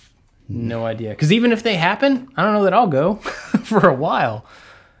 I have no idea. Because even if they happen, I don't know that I'll go for a while.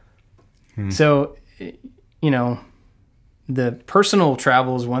 So, the personal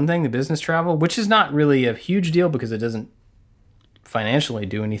travel is one thing, the business travel, which is not really a huge deal because it doesn't financially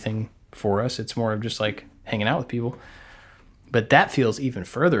do anything for us. It's more of just like hanging out with people. But that feels even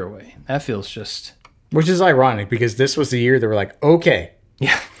further away. That feels just... Which is ironic because this was the year they were like, okay,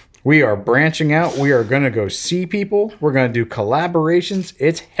 we are branching out. We are going to go see people. We're going to do collaborations.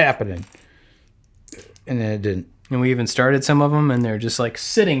 It's happening. And then it didn't. And we even started some of them and they're just like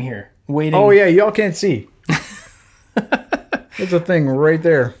sitting here waiting. Oh yeah, y'all can't see. There's a thing right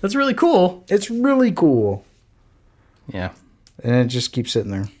there. That's really cool. It's really cool. Yeah. And it just keeps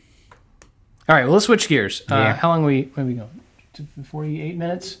sitting there. All right, well, let's switch gears. How long are we going? 48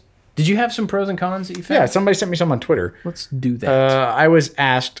 minutes? Did you have some pros and cons that you found? Yeah, somebody sent me some on Twitter. Let's do that. I was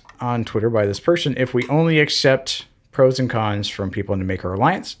asked on Twitter by this person if we only accept pros and cons from people in the Maker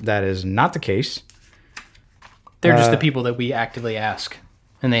Alliance. That is not the case. They're just the people that we actively ask.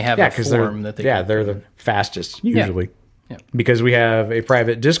 And they have a form that they... Yeah, they're the fastest, usually. Yeah. Because we have a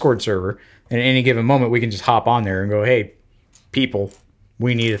private Discord server, and at any given moment, we can just hop on there and go, hey, people,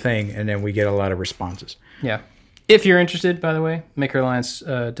 we need a thing, and then we get a lot of responses. Yeah. If you're interested, by the way, Maker Alliance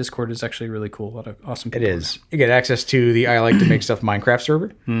Discord is actually really cool. A lot of awesome people. It is. You get access to the I Like to Make Stuff Minecraft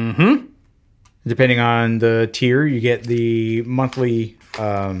server. Mm-hmm. Depending on the tier, you get the monthly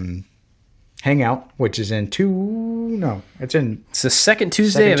hangout, which is in it's the second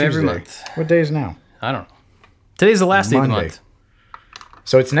Tuesday of every month. What day is now? I don't know. Today's the last day of the month.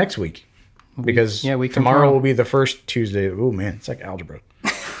 So it's next week. Because tomorrow will be the first Tuesday. Oh, man. It's like algebra.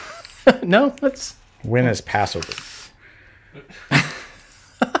 No, let's... When is Passover?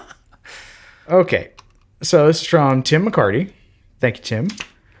 Okay. So this is from Tim McCarty. Thank you, Tim.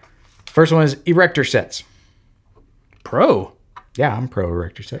 First one is Erector Sets. Pro. Yeah, I'm pro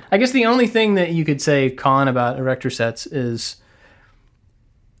Erector Set. I guess the only thing that you could say con about Erector Sets is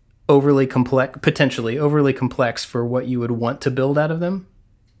potentially overly complex for what you would want to build out of them.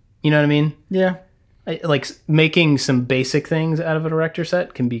 You know what I mean? Yeah. Like making some basic things out of an Erector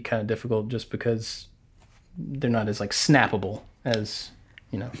set can be kind of difficult just because they're not as like snappable as,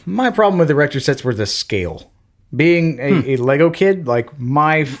 My problem with Erector Sets were the scale. Being a Lego kid, like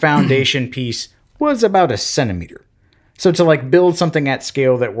my foundation piece was about a centimeter. So to like build something at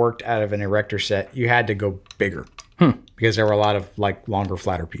scale that worked out of an Erector set, you had to go bigger because there were a lot of like longer,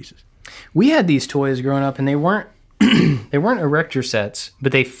 flatter pieces. We had these toys growing up and they weren't Erector sets,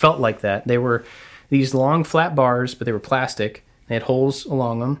 but they felt like that. They were these long flat bars, but they were plastic. They had holes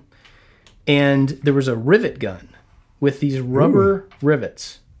along them. And there was a rivet gun with these rubber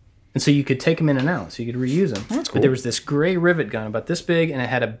rivets. And so you could take them in and out, so you could reuse them. That's cool. But there was this gray rivet gun about this big, and it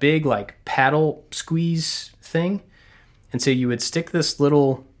had a big like paddle squeeze thing. And so you would stick this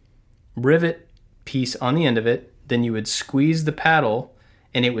little rivet piece on the end of it, then you would squeeze the paddle,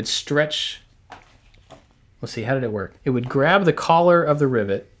 and it would stretch. Let's see, how did it work? It would grab the collar of the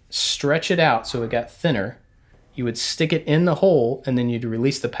rivet, stretch it out so it got thinner. You would stick it in the hole, and then you'd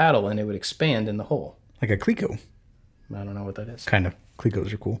release the paddle, and it would expand in the hole. Like a Cleco. I don't know what that is. Kind of.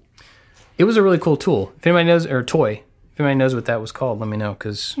 Clecos are cool. It was a really cool tool. If anybody knows, or toy, if anybody knows what that was called, let me know,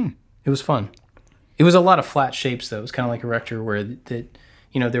 because it was fun. It was a lot of flat shapes, though. It was kind of like Erector, where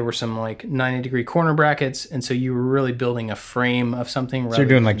there were some like 90-degree corner brackets, and so you were really building a frame of something. So you're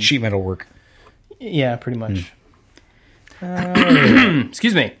doing like sheet metal work. Yeah, pretty much.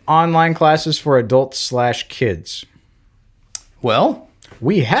 Excuse me. Online classes for adults/kids. Well,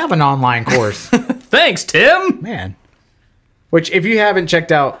 we have an online course. Thanks, Tim. Man. Which, if you haven't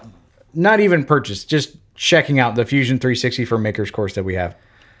checked out, not even purchased, just checking out the Fusion 360 for Makers course that we have.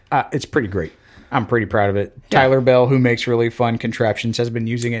 It's pretty great. I'm pretty proud of it. Yeah. Tyler Bell, who makes really fun contraptions, has been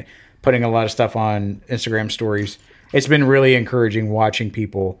using it, putting a lot of stuff on Instagram stories. It's been really encouraging watching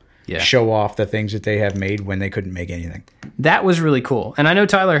people show off the things that they have made when they couldn't make anything. That was really cool. And I know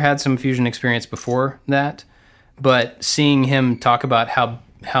Tyler had some Fusion experience before that, but seeing him talk about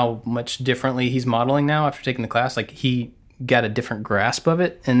how much differently he's modeling now after taking the class, like he got a different grasp of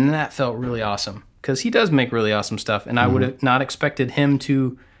it, and that felt really awesome because he does make really awesome stuff, and I would have not expected him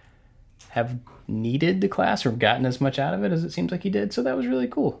to have needed the class or gotten as much out of it as it seems like he did. So that was really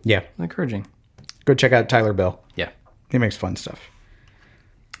cool. Yeah. Encouraging. Go check out Tyler Bell. Yeah. He makes fun stuff.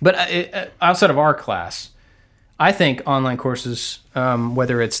 But outside of our class, I think online courses,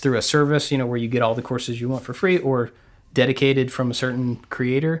 whether it's through a service, where you get all the courses you want for free or dedicated from a certain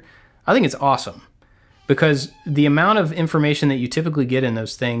creator, I think it's awesome because the amount of information that you typically get in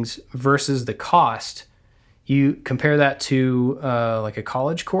those things versus the cost, you compare that to like a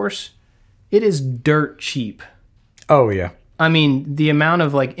college course, it is dirt cheap. Oh, yeah. I mean, the amount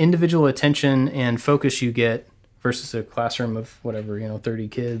of like individual attention and focus you get versus a classroom of whatever, 30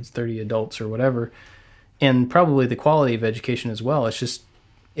 kids, 30 adults or whatever, and probably the quality of education as well.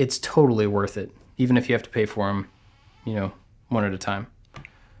 It's totally worth it, even if you have to pay for them, one at a time.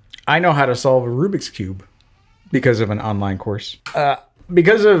 I know how to solve a Rubik's Cube because of an online course.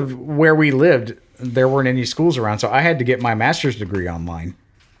 Because of where we lived, there weren't any schools around, so I had to get my master's degree online.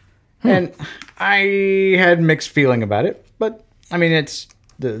 And I had mixed feeling about it, but I mean, it's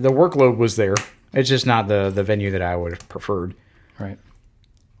the workload was there. It's just not the venue that I would have preferred. Right.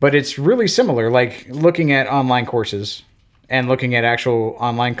 But it's really similar, like looking at online courses and looking at actual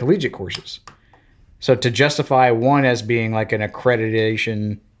online collegiate courses. So to justify one as being like an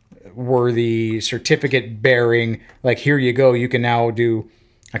accreditation worthy certificate bearing, like here you go, you can now do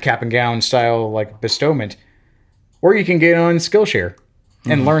a cap and gown style like bestowment, or you can get on Skillshare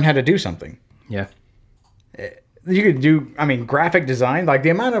and learn how to do something. Yeah. You could do, graphic design, like the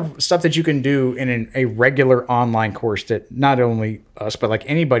amount of stuff that you can do in a regular online course that not only us, but like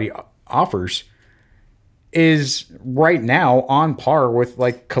anybody offers is right now on par with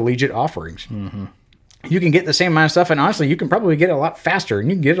like collegiate offerings. Mm-hmm. You can get the same amount of stuff, and honestly, you can probably get it a lot faster, and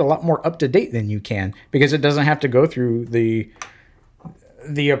you can get it a lot more up to date than you can because it doesn't have to go through the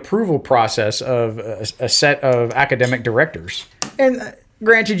approval process of a set of academic directors. And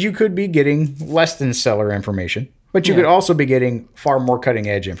granted, you could be getting less than stellar information, but you could also be getting far more cutting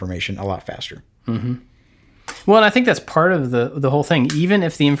edge information a lot faster. Mm-hmm. Well, and I think that's part of the whole thing. Even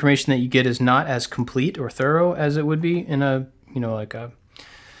if the information that you get is not as complete or thorough as it would be in a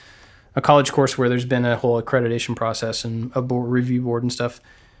college course where there's been a whole accreditation process and a review board and stuff,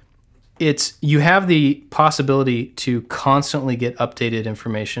 you have the possibility to constantly get updated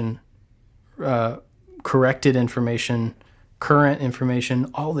information, corrected information, current information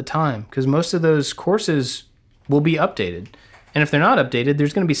all the time, because most of those courses will be updated. And if they're not updated,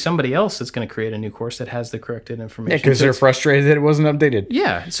 there's going to be somebody else that's going to create a new course that has the corrected information. Yeah, because they're frustrated that it wasn't updated.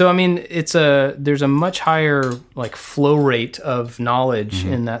 Yeah. So, there's a much higher like flow rate of knowledge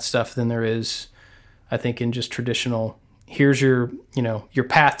in that stuff than there is, I think, in just traditional, here's your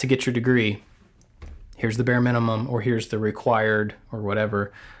path to get your degree. Here's the bare minimum, or here's the required, or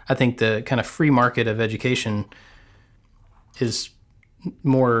whatever. I think the kind of free market of education is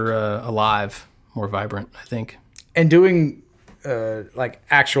more alive, more vibrant, I think. And doing like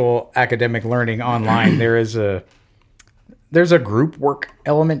actual academic learning online, there's a group work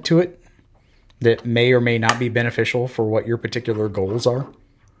element to it that may or may not be beneficial for what your particular goals are.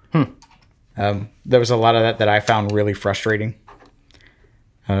 There was a lot of that I found really frustrating.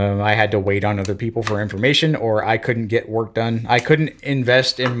 I had to wait on other people for information, or I couldn't get work done. I couldn't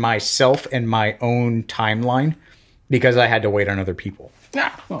invest in myself and my own timeline because I had to wait on other people.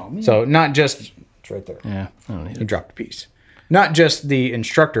 So not just... It's right there. Yeah, I don't need it. You dropped a piece. Not just the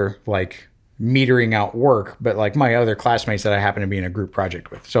instructor, like, metering out work, but, like, my other classmates that I happen to be in a group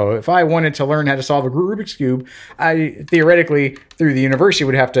project with. So if I wanted to learn how to solve a Rubik's Cube, I theoretically, through the university,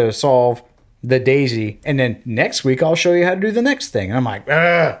 would have to solve the daisy. And then next week, I'll show you how to do the next thing. And I'm like,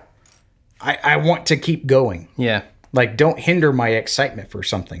 I want to keep going. Yeah. Like, don't hinder my excitement for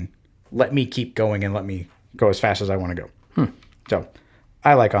something. Let me keep going and let me go as fast as I want to go. So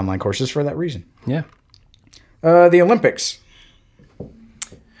I like online courses for that reason. Yeah. The Olympics.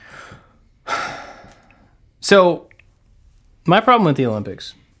 So my problem with the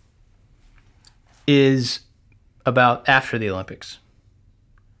Olympics is about after the Olympics.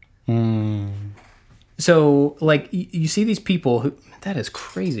 So, like, you see these people who... That is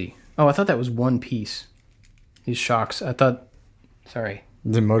crazy. Oh, I thought that was one piece. These shocks. I thought... Sorry.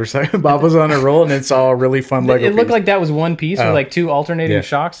 The motorcycle. Bob was on a roll and then saw a really fun Lego It looked piece. like that was one piece with like two alternating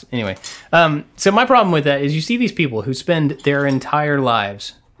shocks. Anyway, so my problem with that is you see these people who spend their entire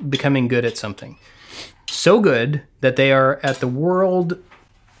lives becoming good at something. So good that they are at the world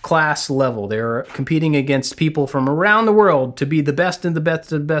class level. They're competing against people from around the world to be the best and the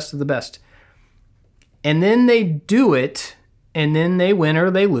best and the best of the best. And then they do it, and then they win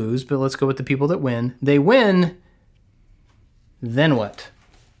or they lose. But let's go with the people that win. They win. Then what?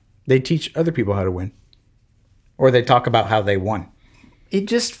 They teach other people how to win. Or they talk about how they won. It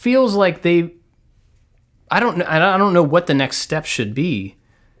just feels like I don't know what the next step should be.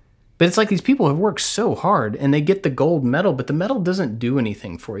 But it's like these people have worked so hard and they get the gold medal, but the medal doesn't do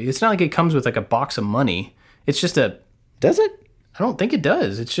anything for you. It's not like it comes with like a box of money. It's just Does it? I don't think it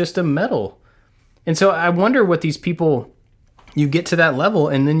does. It's just a medal. And so I wonder what these people, you get to that level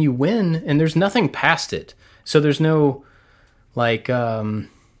and then you win and there's nothing past it. So there's no like, I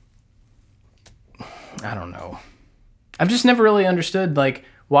don't know. I've just never really understood like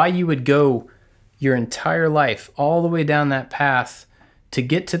why you would go your entire life all the way down that path to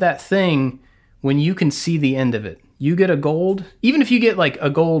get to that thing when you can see the end of it. You get a gold, even if you get like a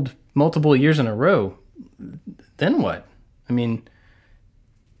gold multiple years in a row, then what? I mean,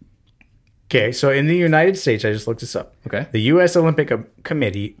 Okay, so in the United States, I just looked this up. okay. The U.S. Olympic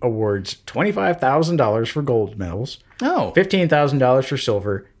Committee awards $25,000 for gold medals, Oh, $15,000 for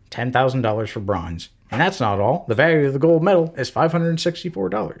silver, $10,000 for bronze. And that's not all. The value of the gold medal is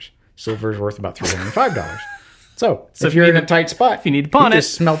 $564. Silver is worth about $305. So if you're in a tight spot, if you need to pawn you it.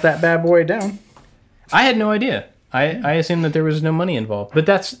 just smelt that bad boy down. I had no idea. I assumed that there was no money involved, but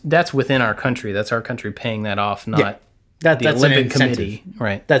that's within our country. That's our country paying that off, not the That's Olympic an incentive. Committee.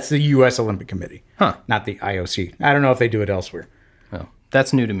 Right. That's the U.S. Olympic Committee, Huh. not the IOC. I don't know if they do it elsewhere. Well,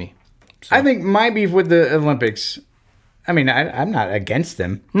 that's new to me. I think my beef with the Olympics, I mean, I'm not against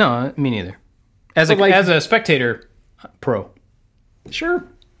them. No, me neither. As a spectator, pro. Sure.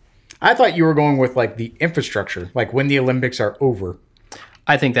 I thought you were going with like the infrastructure, like when the Olympics are over,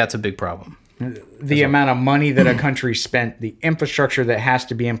 I think that's a big problem. the amount of money that a country spent, the infrastructure that has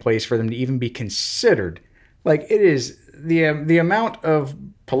to be in place for them to even be considered. Like it is the amount of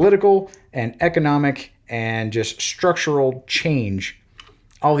political and economic and just structural change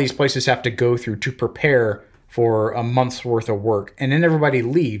all these places have to go through to prepare for a month's worth of work. And then everybody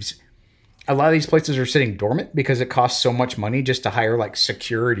leaves. A lot of these places are sitting dormant because it costs so much money just to hire like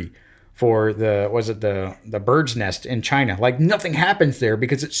security for the bird's nest in China. Like nothing happens there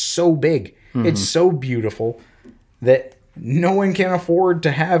because it's so big. Mm-hmm. It's so beautiful that no one can afford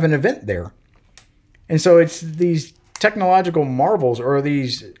to have an event there. And so it's these technological marvels or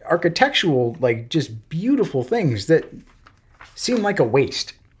these architectural, like just beautiful things that seem like a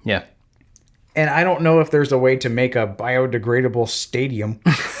waste. Yeah. And I don't know if there's a way to make a biodegradable stadium.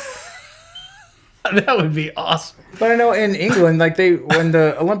 That would be awesome. But I know in England, like when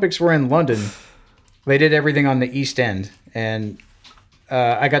the Olympics were in London, they did everything on the East End. And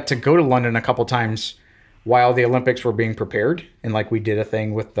I got to go to London a couple times while the Olympics were being prepared. And like we did a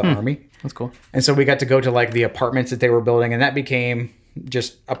thing with the army. That's cool. And so we got to go to like the apartments that they were building, and that became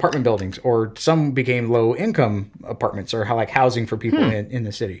just apartment buildings, or some became low income apartments or like housing for people in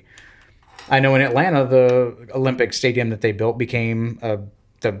the city. I know in Atlanta, the Olympic stadium that they built became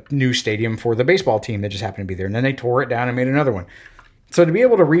the new stadium for the baseball team that just happened to be there. And then they tore it down and made another one. So to be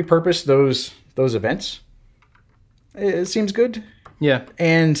able to repurpose those events, it seems good. Yeah.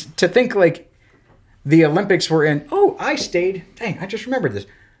 And to think like the Olympics were in, I just remembered this.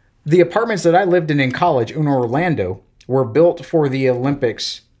 The apartments that I lived in college in Orlando were built for the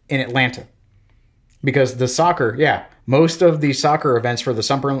Olympics in Atlanta. Because most of the soccer events for the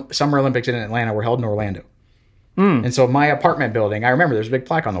Summer Olympics in Atlanta were held in Orlando. And so my apartment building, I remember there's a big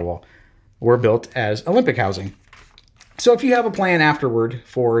plaque on the wall, were built as Olympic housing. So if you have a plan afterward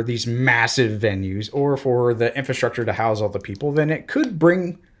for these massive venues or for the infrastructure to house all the people, then it could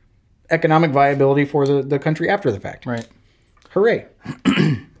bring economic viability for the country after the fact. Right. Hooray.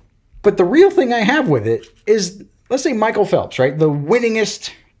 But the real thing I have with it is, let's say Michael Phelps, right? The winningest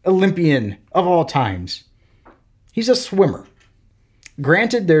Olympian of all times. He's a swimmer.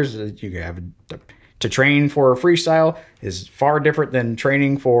 Granted, to train for a freestyle is far different than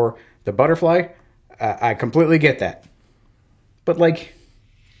training for the butterfly. I completely get that. But like,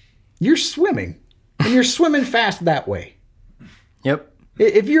 you're swimming, and you're swimming fast that way. Yep.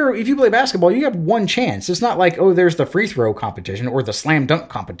 If you play basketball, you have one chance. It's not like, there's the free throw competition or the slam dunk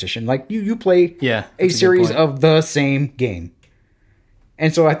competition. Like you play a series of the same game.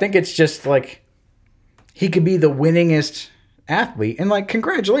 And so I think it's just like he could be the winningest athlete. And like,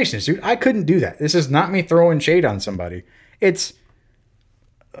 congratulations, dude. I couldn't do that. This is not me throwing shade on somebody. It's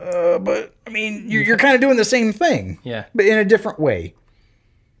But I mean, you're kind of doing the same thing. Yeah. But in a different way.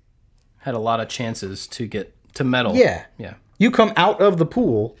 Had a lot of chances to get to medal. Yeah. Yeah. You come out of the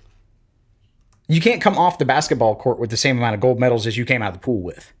pool. You can't come off the basketball court with the same amount of gold medals as you came out of the pool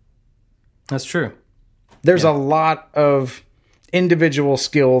with. That's true. There's a lot of individual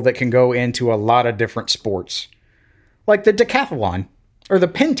skill that can go into a lot of different sports. Like the decathlon or the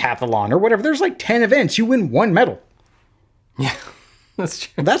pentathlon or whatever. There's like 10 events. You win 1 medal. Yeah. That's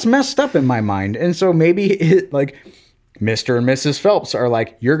true. That's messed up in my mind. And so maybe like Mr. and Mrs. Phelps are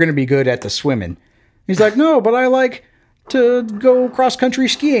like, you're going to be good at the swimming. He's like, no, but I like to go cross country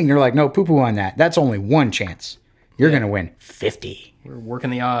skiing. You're like, no, poo-poo on that. That's only 1 chance. You're going to win 50. We're working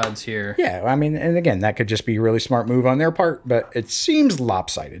the odds here. Yeah, I mean, and again, that could just be a really smart move on their part, but it seems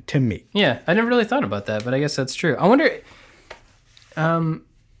lopsided to me. Yeah, I never really thought about that, but I guess that's true. I wonder,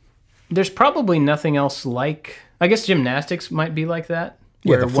 there's probably nothing else like, I guess gymnastics might be like that.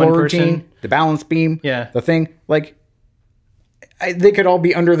 Yeah, the floor routine, the balance beam, Yeah. the thing, like, they could all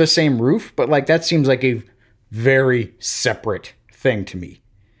be under the same roof, but like that seems like a very separate thing to me.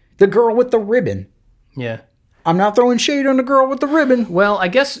 The girl with the ribbon. Yeah. I'm not throwing shade on the girl with the ribbon. Well, I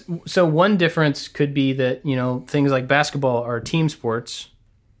guess, so one difference could be that, things like basketball are team sports.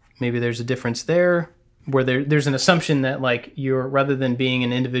 Maybe there's a difference there where there's an assumption that, like, rather than being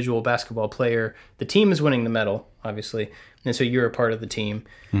an individual basketball player, the team is winning the medal, obviously, and so you're a part of the team,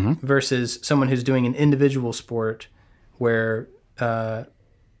 versus someone who's doing an individual sport where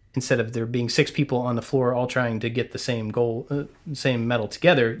instead of there being 6 people on the floor all trying to get the same goal, same medal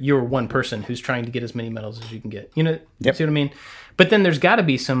together, you're one person who's trying to get as many medals as you can get. See what I mean? But then there's got to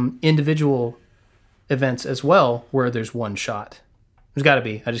be some individual events as well where there's one shot. There's got to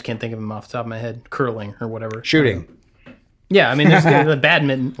be. I just can't think of them off the top of my head. Curling or whatever. Shooting. Yeah, I mean, there's the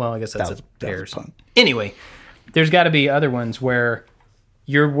badminton. Well, I guess that's a pairs. Anyway, there's got to be other ones where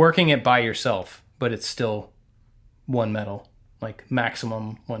you're working it by yourself, but it's still 1 medal. Like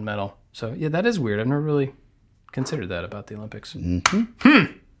maximum 1 medal. So yeah, that is weird. I've never really considered that about the Olympics.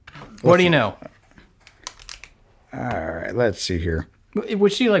 What do you know? All right, let's see here.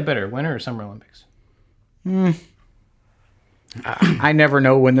 Which do you like better, Winter or Summer Olympics? I never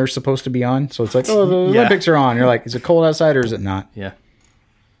know when they're supposed to be on, so it's like, oh, the Olympics are on. You're like, is it cold outside or is it not? Yeah.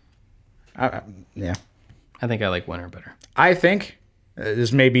 Yeah. I think I like Winter better. I think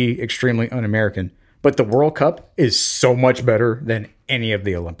this may be extremely un-American, but the World Cup is so much better than any of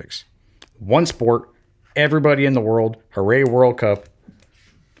the Olympics. One sport, everybody in the world, hooray World Cup,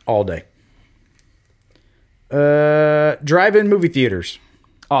 all day. Drive-in movie theaters.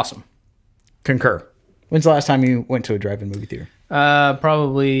 Awesome. Concur. When's the last time you went to a drive-in movie theater?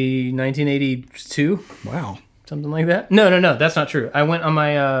 Probably 1982. Wow. Something like that. No, that's not true. I went on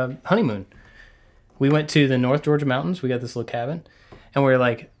my honeymoon. We went to the North Georgia mountains. We got this little cabin, and we were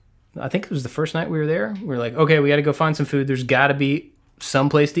like, I think it was the first night we were there. We were like, okay, we got to go find some food. There's got to be some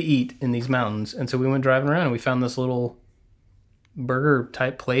place to eat in these mountains. And so we went driving around and we found this little burger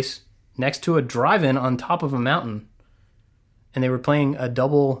type place next to a drive-in on top of a mountain. And they were playing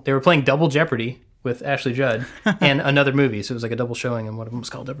Double Jeopardy with Ashley Judd and another movie. So it was like a double showing, and one of them was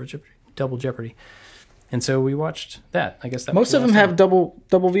called Double Jeopardy. And so we watched that. I guess that most of them have double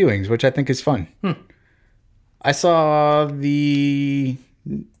viewings, which I think is fun. I saw the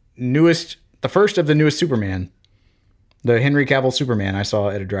first of the newest Superman, the Henry Cavill Superman. I saw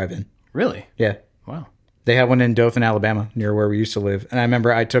at a drive-in. Really? Yeah. Wow. They had one in Dothan, Alabama, near where we used to live. And I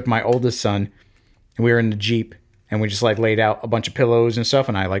remember I took my oldest son, and we were in the Jeep, and we just like laid out a bunch of pillows and stuff,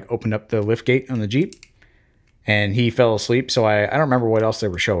 and I like opened up the lift gate on the Jeep, and he fell asleep. So I don't remember what else they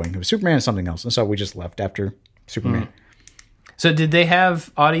were showing. It was Superman and something else. And so we just left after Superman. So did they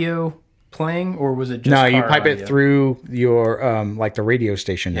have audio playing, or was it just No, you car pipe audio? it through your like the radio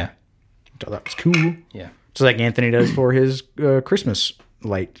station. Yeah. So that was cool. Yeah. Just like Anthony does for his Christmas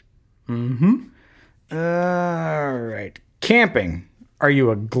light. Mm-hmm. All right. Camping. Are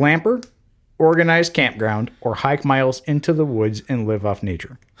you a glamper, organized campground, or hike miles into the woods and live off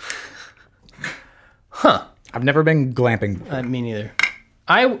nature? Huh. I've never been glamping. Me neither.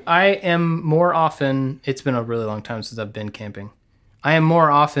 I am more often, it's been a really long time since I've been camping. I am more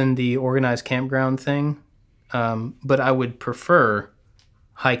often the organized campground thing, but I would prefer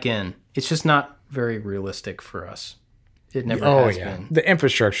hike in. It's just not very realistic for us. It never has been. The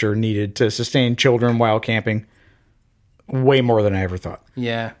infrastructure needed to sustain children while camping, way more than I ever thought.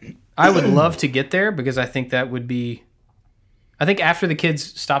 Yeah. I would love to get there because I think that would be... I think after the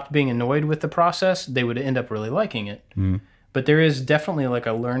kids stopped being annoyed with the process, they would end up really liking it. But there is definitely like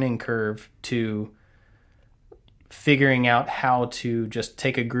a learning curve to figuring out how to just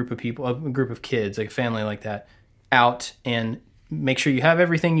take a group of people, a group of kids, like a family like that, out and make sure you have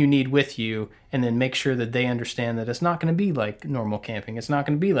everything you need with you, and then make sure that they understand that it's not going to be like normal camping. It's not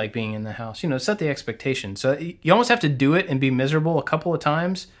going to be like being in the house. Set the expectation. So you almost have to do it and be miserable a couple of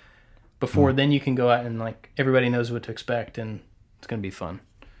times before then you can go out and like everybody knows what to expect, and it's going to be fun.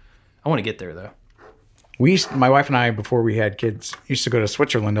 I want to get there though. My wife and I, before we had kids, used to go to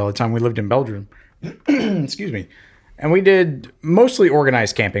Switzerland all the time. We lived in Belgium. Excuse me. And we did mostly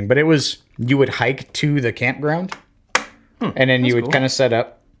organized camping, but it was, you would hike to the campground and then you would kind of set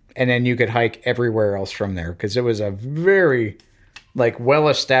up, and then you could hike everywhere else from there. Cause it was a very like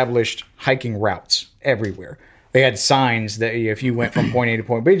well-established hiking routes everywhere. They had signs that if you went from point A to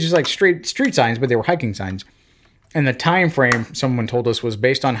point B, just like straight street signs, but they were hiking signs. And the time frame, someone told us, was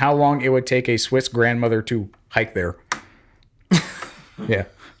based on how long it would take a Swiss grandmother to hike there. Yeah.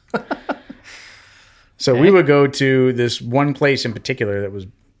 So we would go to this one place in particular that was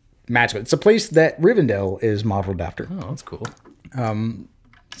magical. It's a place that Rivendell is modeled after. Oh, that's cool.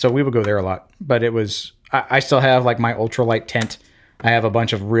 So we would go there a lot. But it was, I still have like my ultralight tent. I have a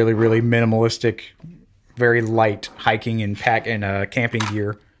bunch of really, really minimalistic, very light hiking and camping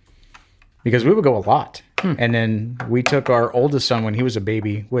gear. Because we would go a lot. And then we took our oldest son when he was a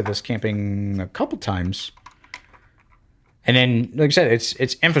baby with us camping a couple times. And then, like I said,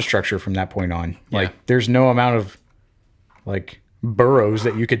 it's infrastructure from that point on. Yeah. Like, there's no amount of, like, burrows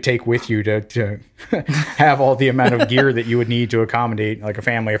that you could take with you to have all the amount of gear that you would need to accommodate, like, a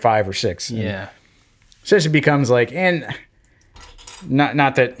family of 5 or 6. Yeah. So it becomes like, and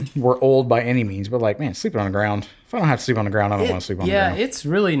not that we're old by any means, but like, man, sleeping on the ground. If I don't have to sleep on the ground, I don't want to sleep on the ground. Yeah, it's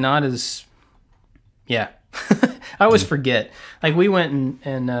really not as... Yeah. I always forget. Like, we went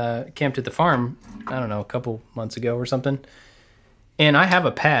and camped at the farm, I don't know, a couple months ago or something. And I have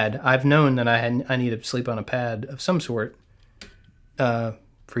a pad. I've known that I need to sleep on a pad of some sort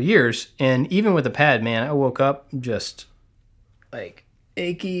for years. And even with a pad, man, I woke up just, like,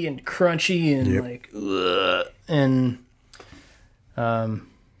 achy and crunchy and, like, ugh. And,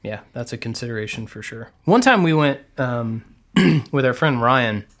 yeah, that's a consideration for sure. One time we went with our friend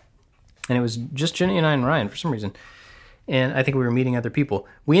Ryan, and it was just Jenny and I and Ryan for some reason. And I think we were meeting other people.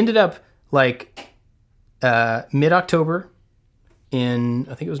 We ended up like mid-October in,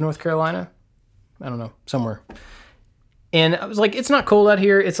 I think it was North Carolina. I don't know, somewhere. And I was like, it's not cold out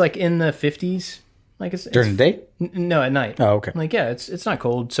here. It's like in the 50s. Like it's During the day? No, at night. Oh, okay. I'm like, yeah, it's not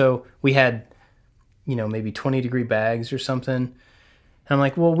cold. So we had, maybe 20-degree bags or something. And I'm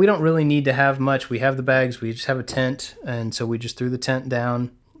like, well, we don't really need to have much. We have the bags. We just have a tent. And so we just threw the tent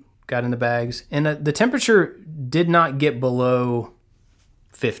down, got in the bags. And the temperature did not get below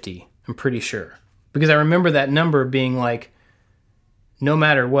 50, I'm pretty sure. Because I remember that number being like, no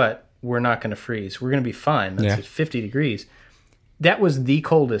matter what, we're not going to freeze. We're going to be fine. That's 50 degrees. That was the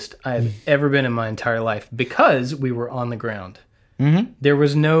coldest I've ever been in my entire life because we were on the ground. Mm-hmm. There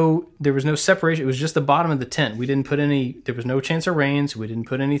was no separation. It was just the bottom of the tent. We didn't put there was no chance of rain, so we didn't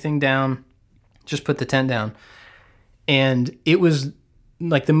put anything down. Just put the tent down. And it was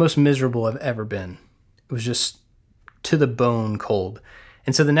like the most miserable I've ever been. It was just to the bone cold.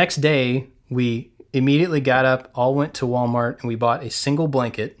 And so the next day, we immediately got up, all went to Walmart, and we bought a single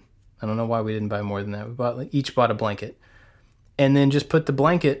blanket. I don't know why we didn't buy more than that. We each bought a blanket. And then just put the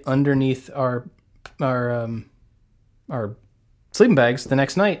blanket underneath our sleeping bags the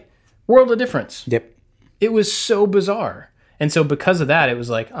next night. World of difference. Yep. It was so bizarre. And so because of that, it was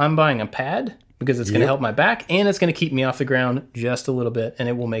like, I'm buying a pad because it's going to help my back and it's going to keep me off the ground just a little bit, and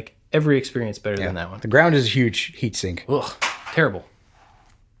it will make every experience better than that one. The ground is a huge heat sink. Ugh, terrible.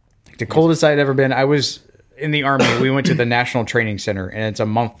 The coldest I'd ever been, I was in the Army. We went to the National Training Center, and it's a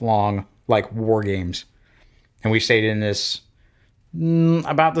month-long, like, war games. And we stayed in this,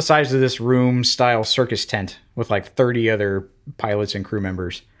 about the size of this room-style circus tent with, like, 30 other pilots and crew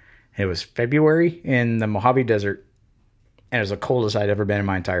members. And it was February in the Mojave Desert, and it was the coldest I'd ever been in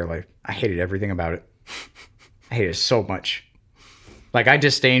my entire life. I hated everything about it. I hated it so much. Like, I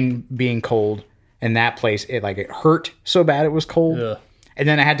disdained being cold in that place. It hurt so bad it was cold. Ugh. And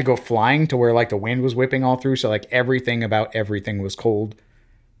then I had to go flying to where, like, the wind was whipping all through. So, like, everything about everything was cold.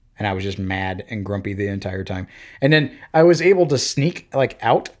 And I was just mad and grumpy the entire time. And then I was able to sneak, like,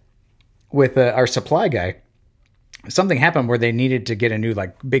 out with our supply guy. Something happened where they needed to get a new,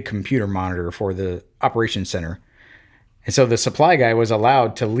 like, big computer monitor for the operations center. And so the supply guy was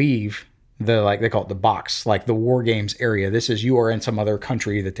allowed to leave the, like, they call it the box, like the war games area. This is, you are in some other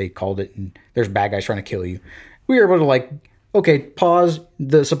country that they called it, and there's bad guys trying to kill you. We were able to, like, okay, pause,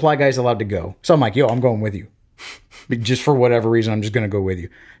 the supply guy's allowed to go. So I'm like, yo, I'm going with you. Just for whatever reason, I'm just going to go with you.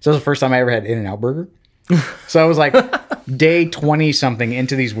 So that was the first time I ever had In-N-Out Burger. So I was like day 20 something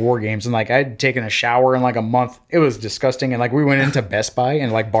into these war games, and like I'd taken a shower in like a month. It was disgusting. And like we went into Best Buy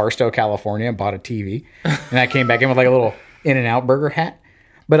in like Barstow, California, and bought a TV. And I came back in with like a little In-N-Out burger hat.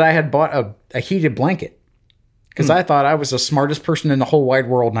 But I had bought a heated blanket because I thought I was the smartest person in the whole wide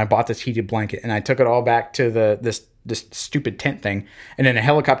world, and I bought this heated blanket, and I took it all back to this stupid tent thing, and then a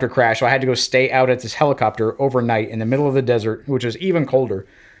helicopter crash. So I had to go stay out at this helicopter overnight in the middle of the desert, which was even colder.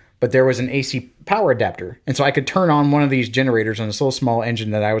 But there was an AC power adapter, and so I could turn on one of these generators on this little small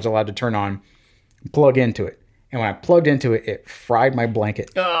engine that I was allowed to turn on, plug into it. And when I plugged into it, it fried my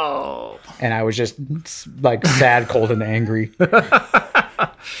blanket. Oh. And I was just like sad, cold, and angry.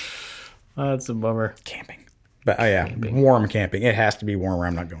 That's a bummer. Camping. But oh yeah, warm camping. It has to be warm or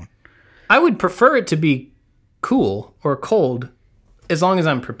I'm not going. I would prefer it to be cool or cold as long as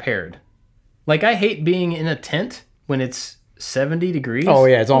I'm prepared. Like, I hate being in a tent when it's 70 degrees. Oh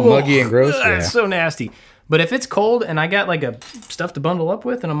yeah, it's all muggy and gross. Ugh, Yeah. It's so nasty. But if it's cold and I got like a stuff to bundle up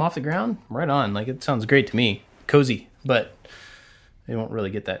with and I'm off the ground, right on. Like, it sounds great to me. Cozy. But they don't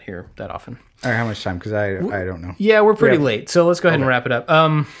really get that here that often. All right, how much time? Because I don't know. Yeah, we're pretty late. So let's go ahead and wrap it up.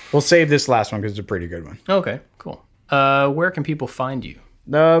 We'll save this last one because it's a pretty good one. Okay, cool. Where can people find you?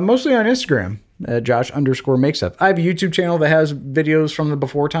 Mostly on Instagram, Josh_makes-up. I have a YouTube channel that has videos from the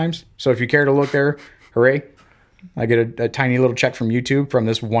before times. So if you care to look there, hooray. I get a tiny little check from YouTube from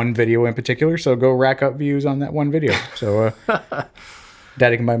this one video in particular. So go rack up views on that one video. So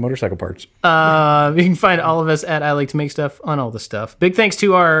Daddy can buy motorcycle parts. You can find all of us at I Like to Make Stuff on all the stuff. Big thanks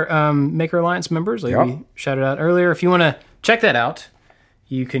to our Maker Alliance members, like we shouted out earlier. If you want to check that out,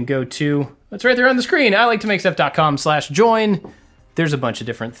 you can go to, it's right there on the screen, iliketomakestuff.com/join. There's a bunch of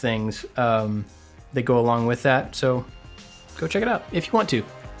different things that go along with that. So go check it out if you want to.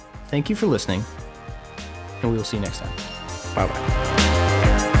 Thank you for listening, and we will see you next time. Bye-bye.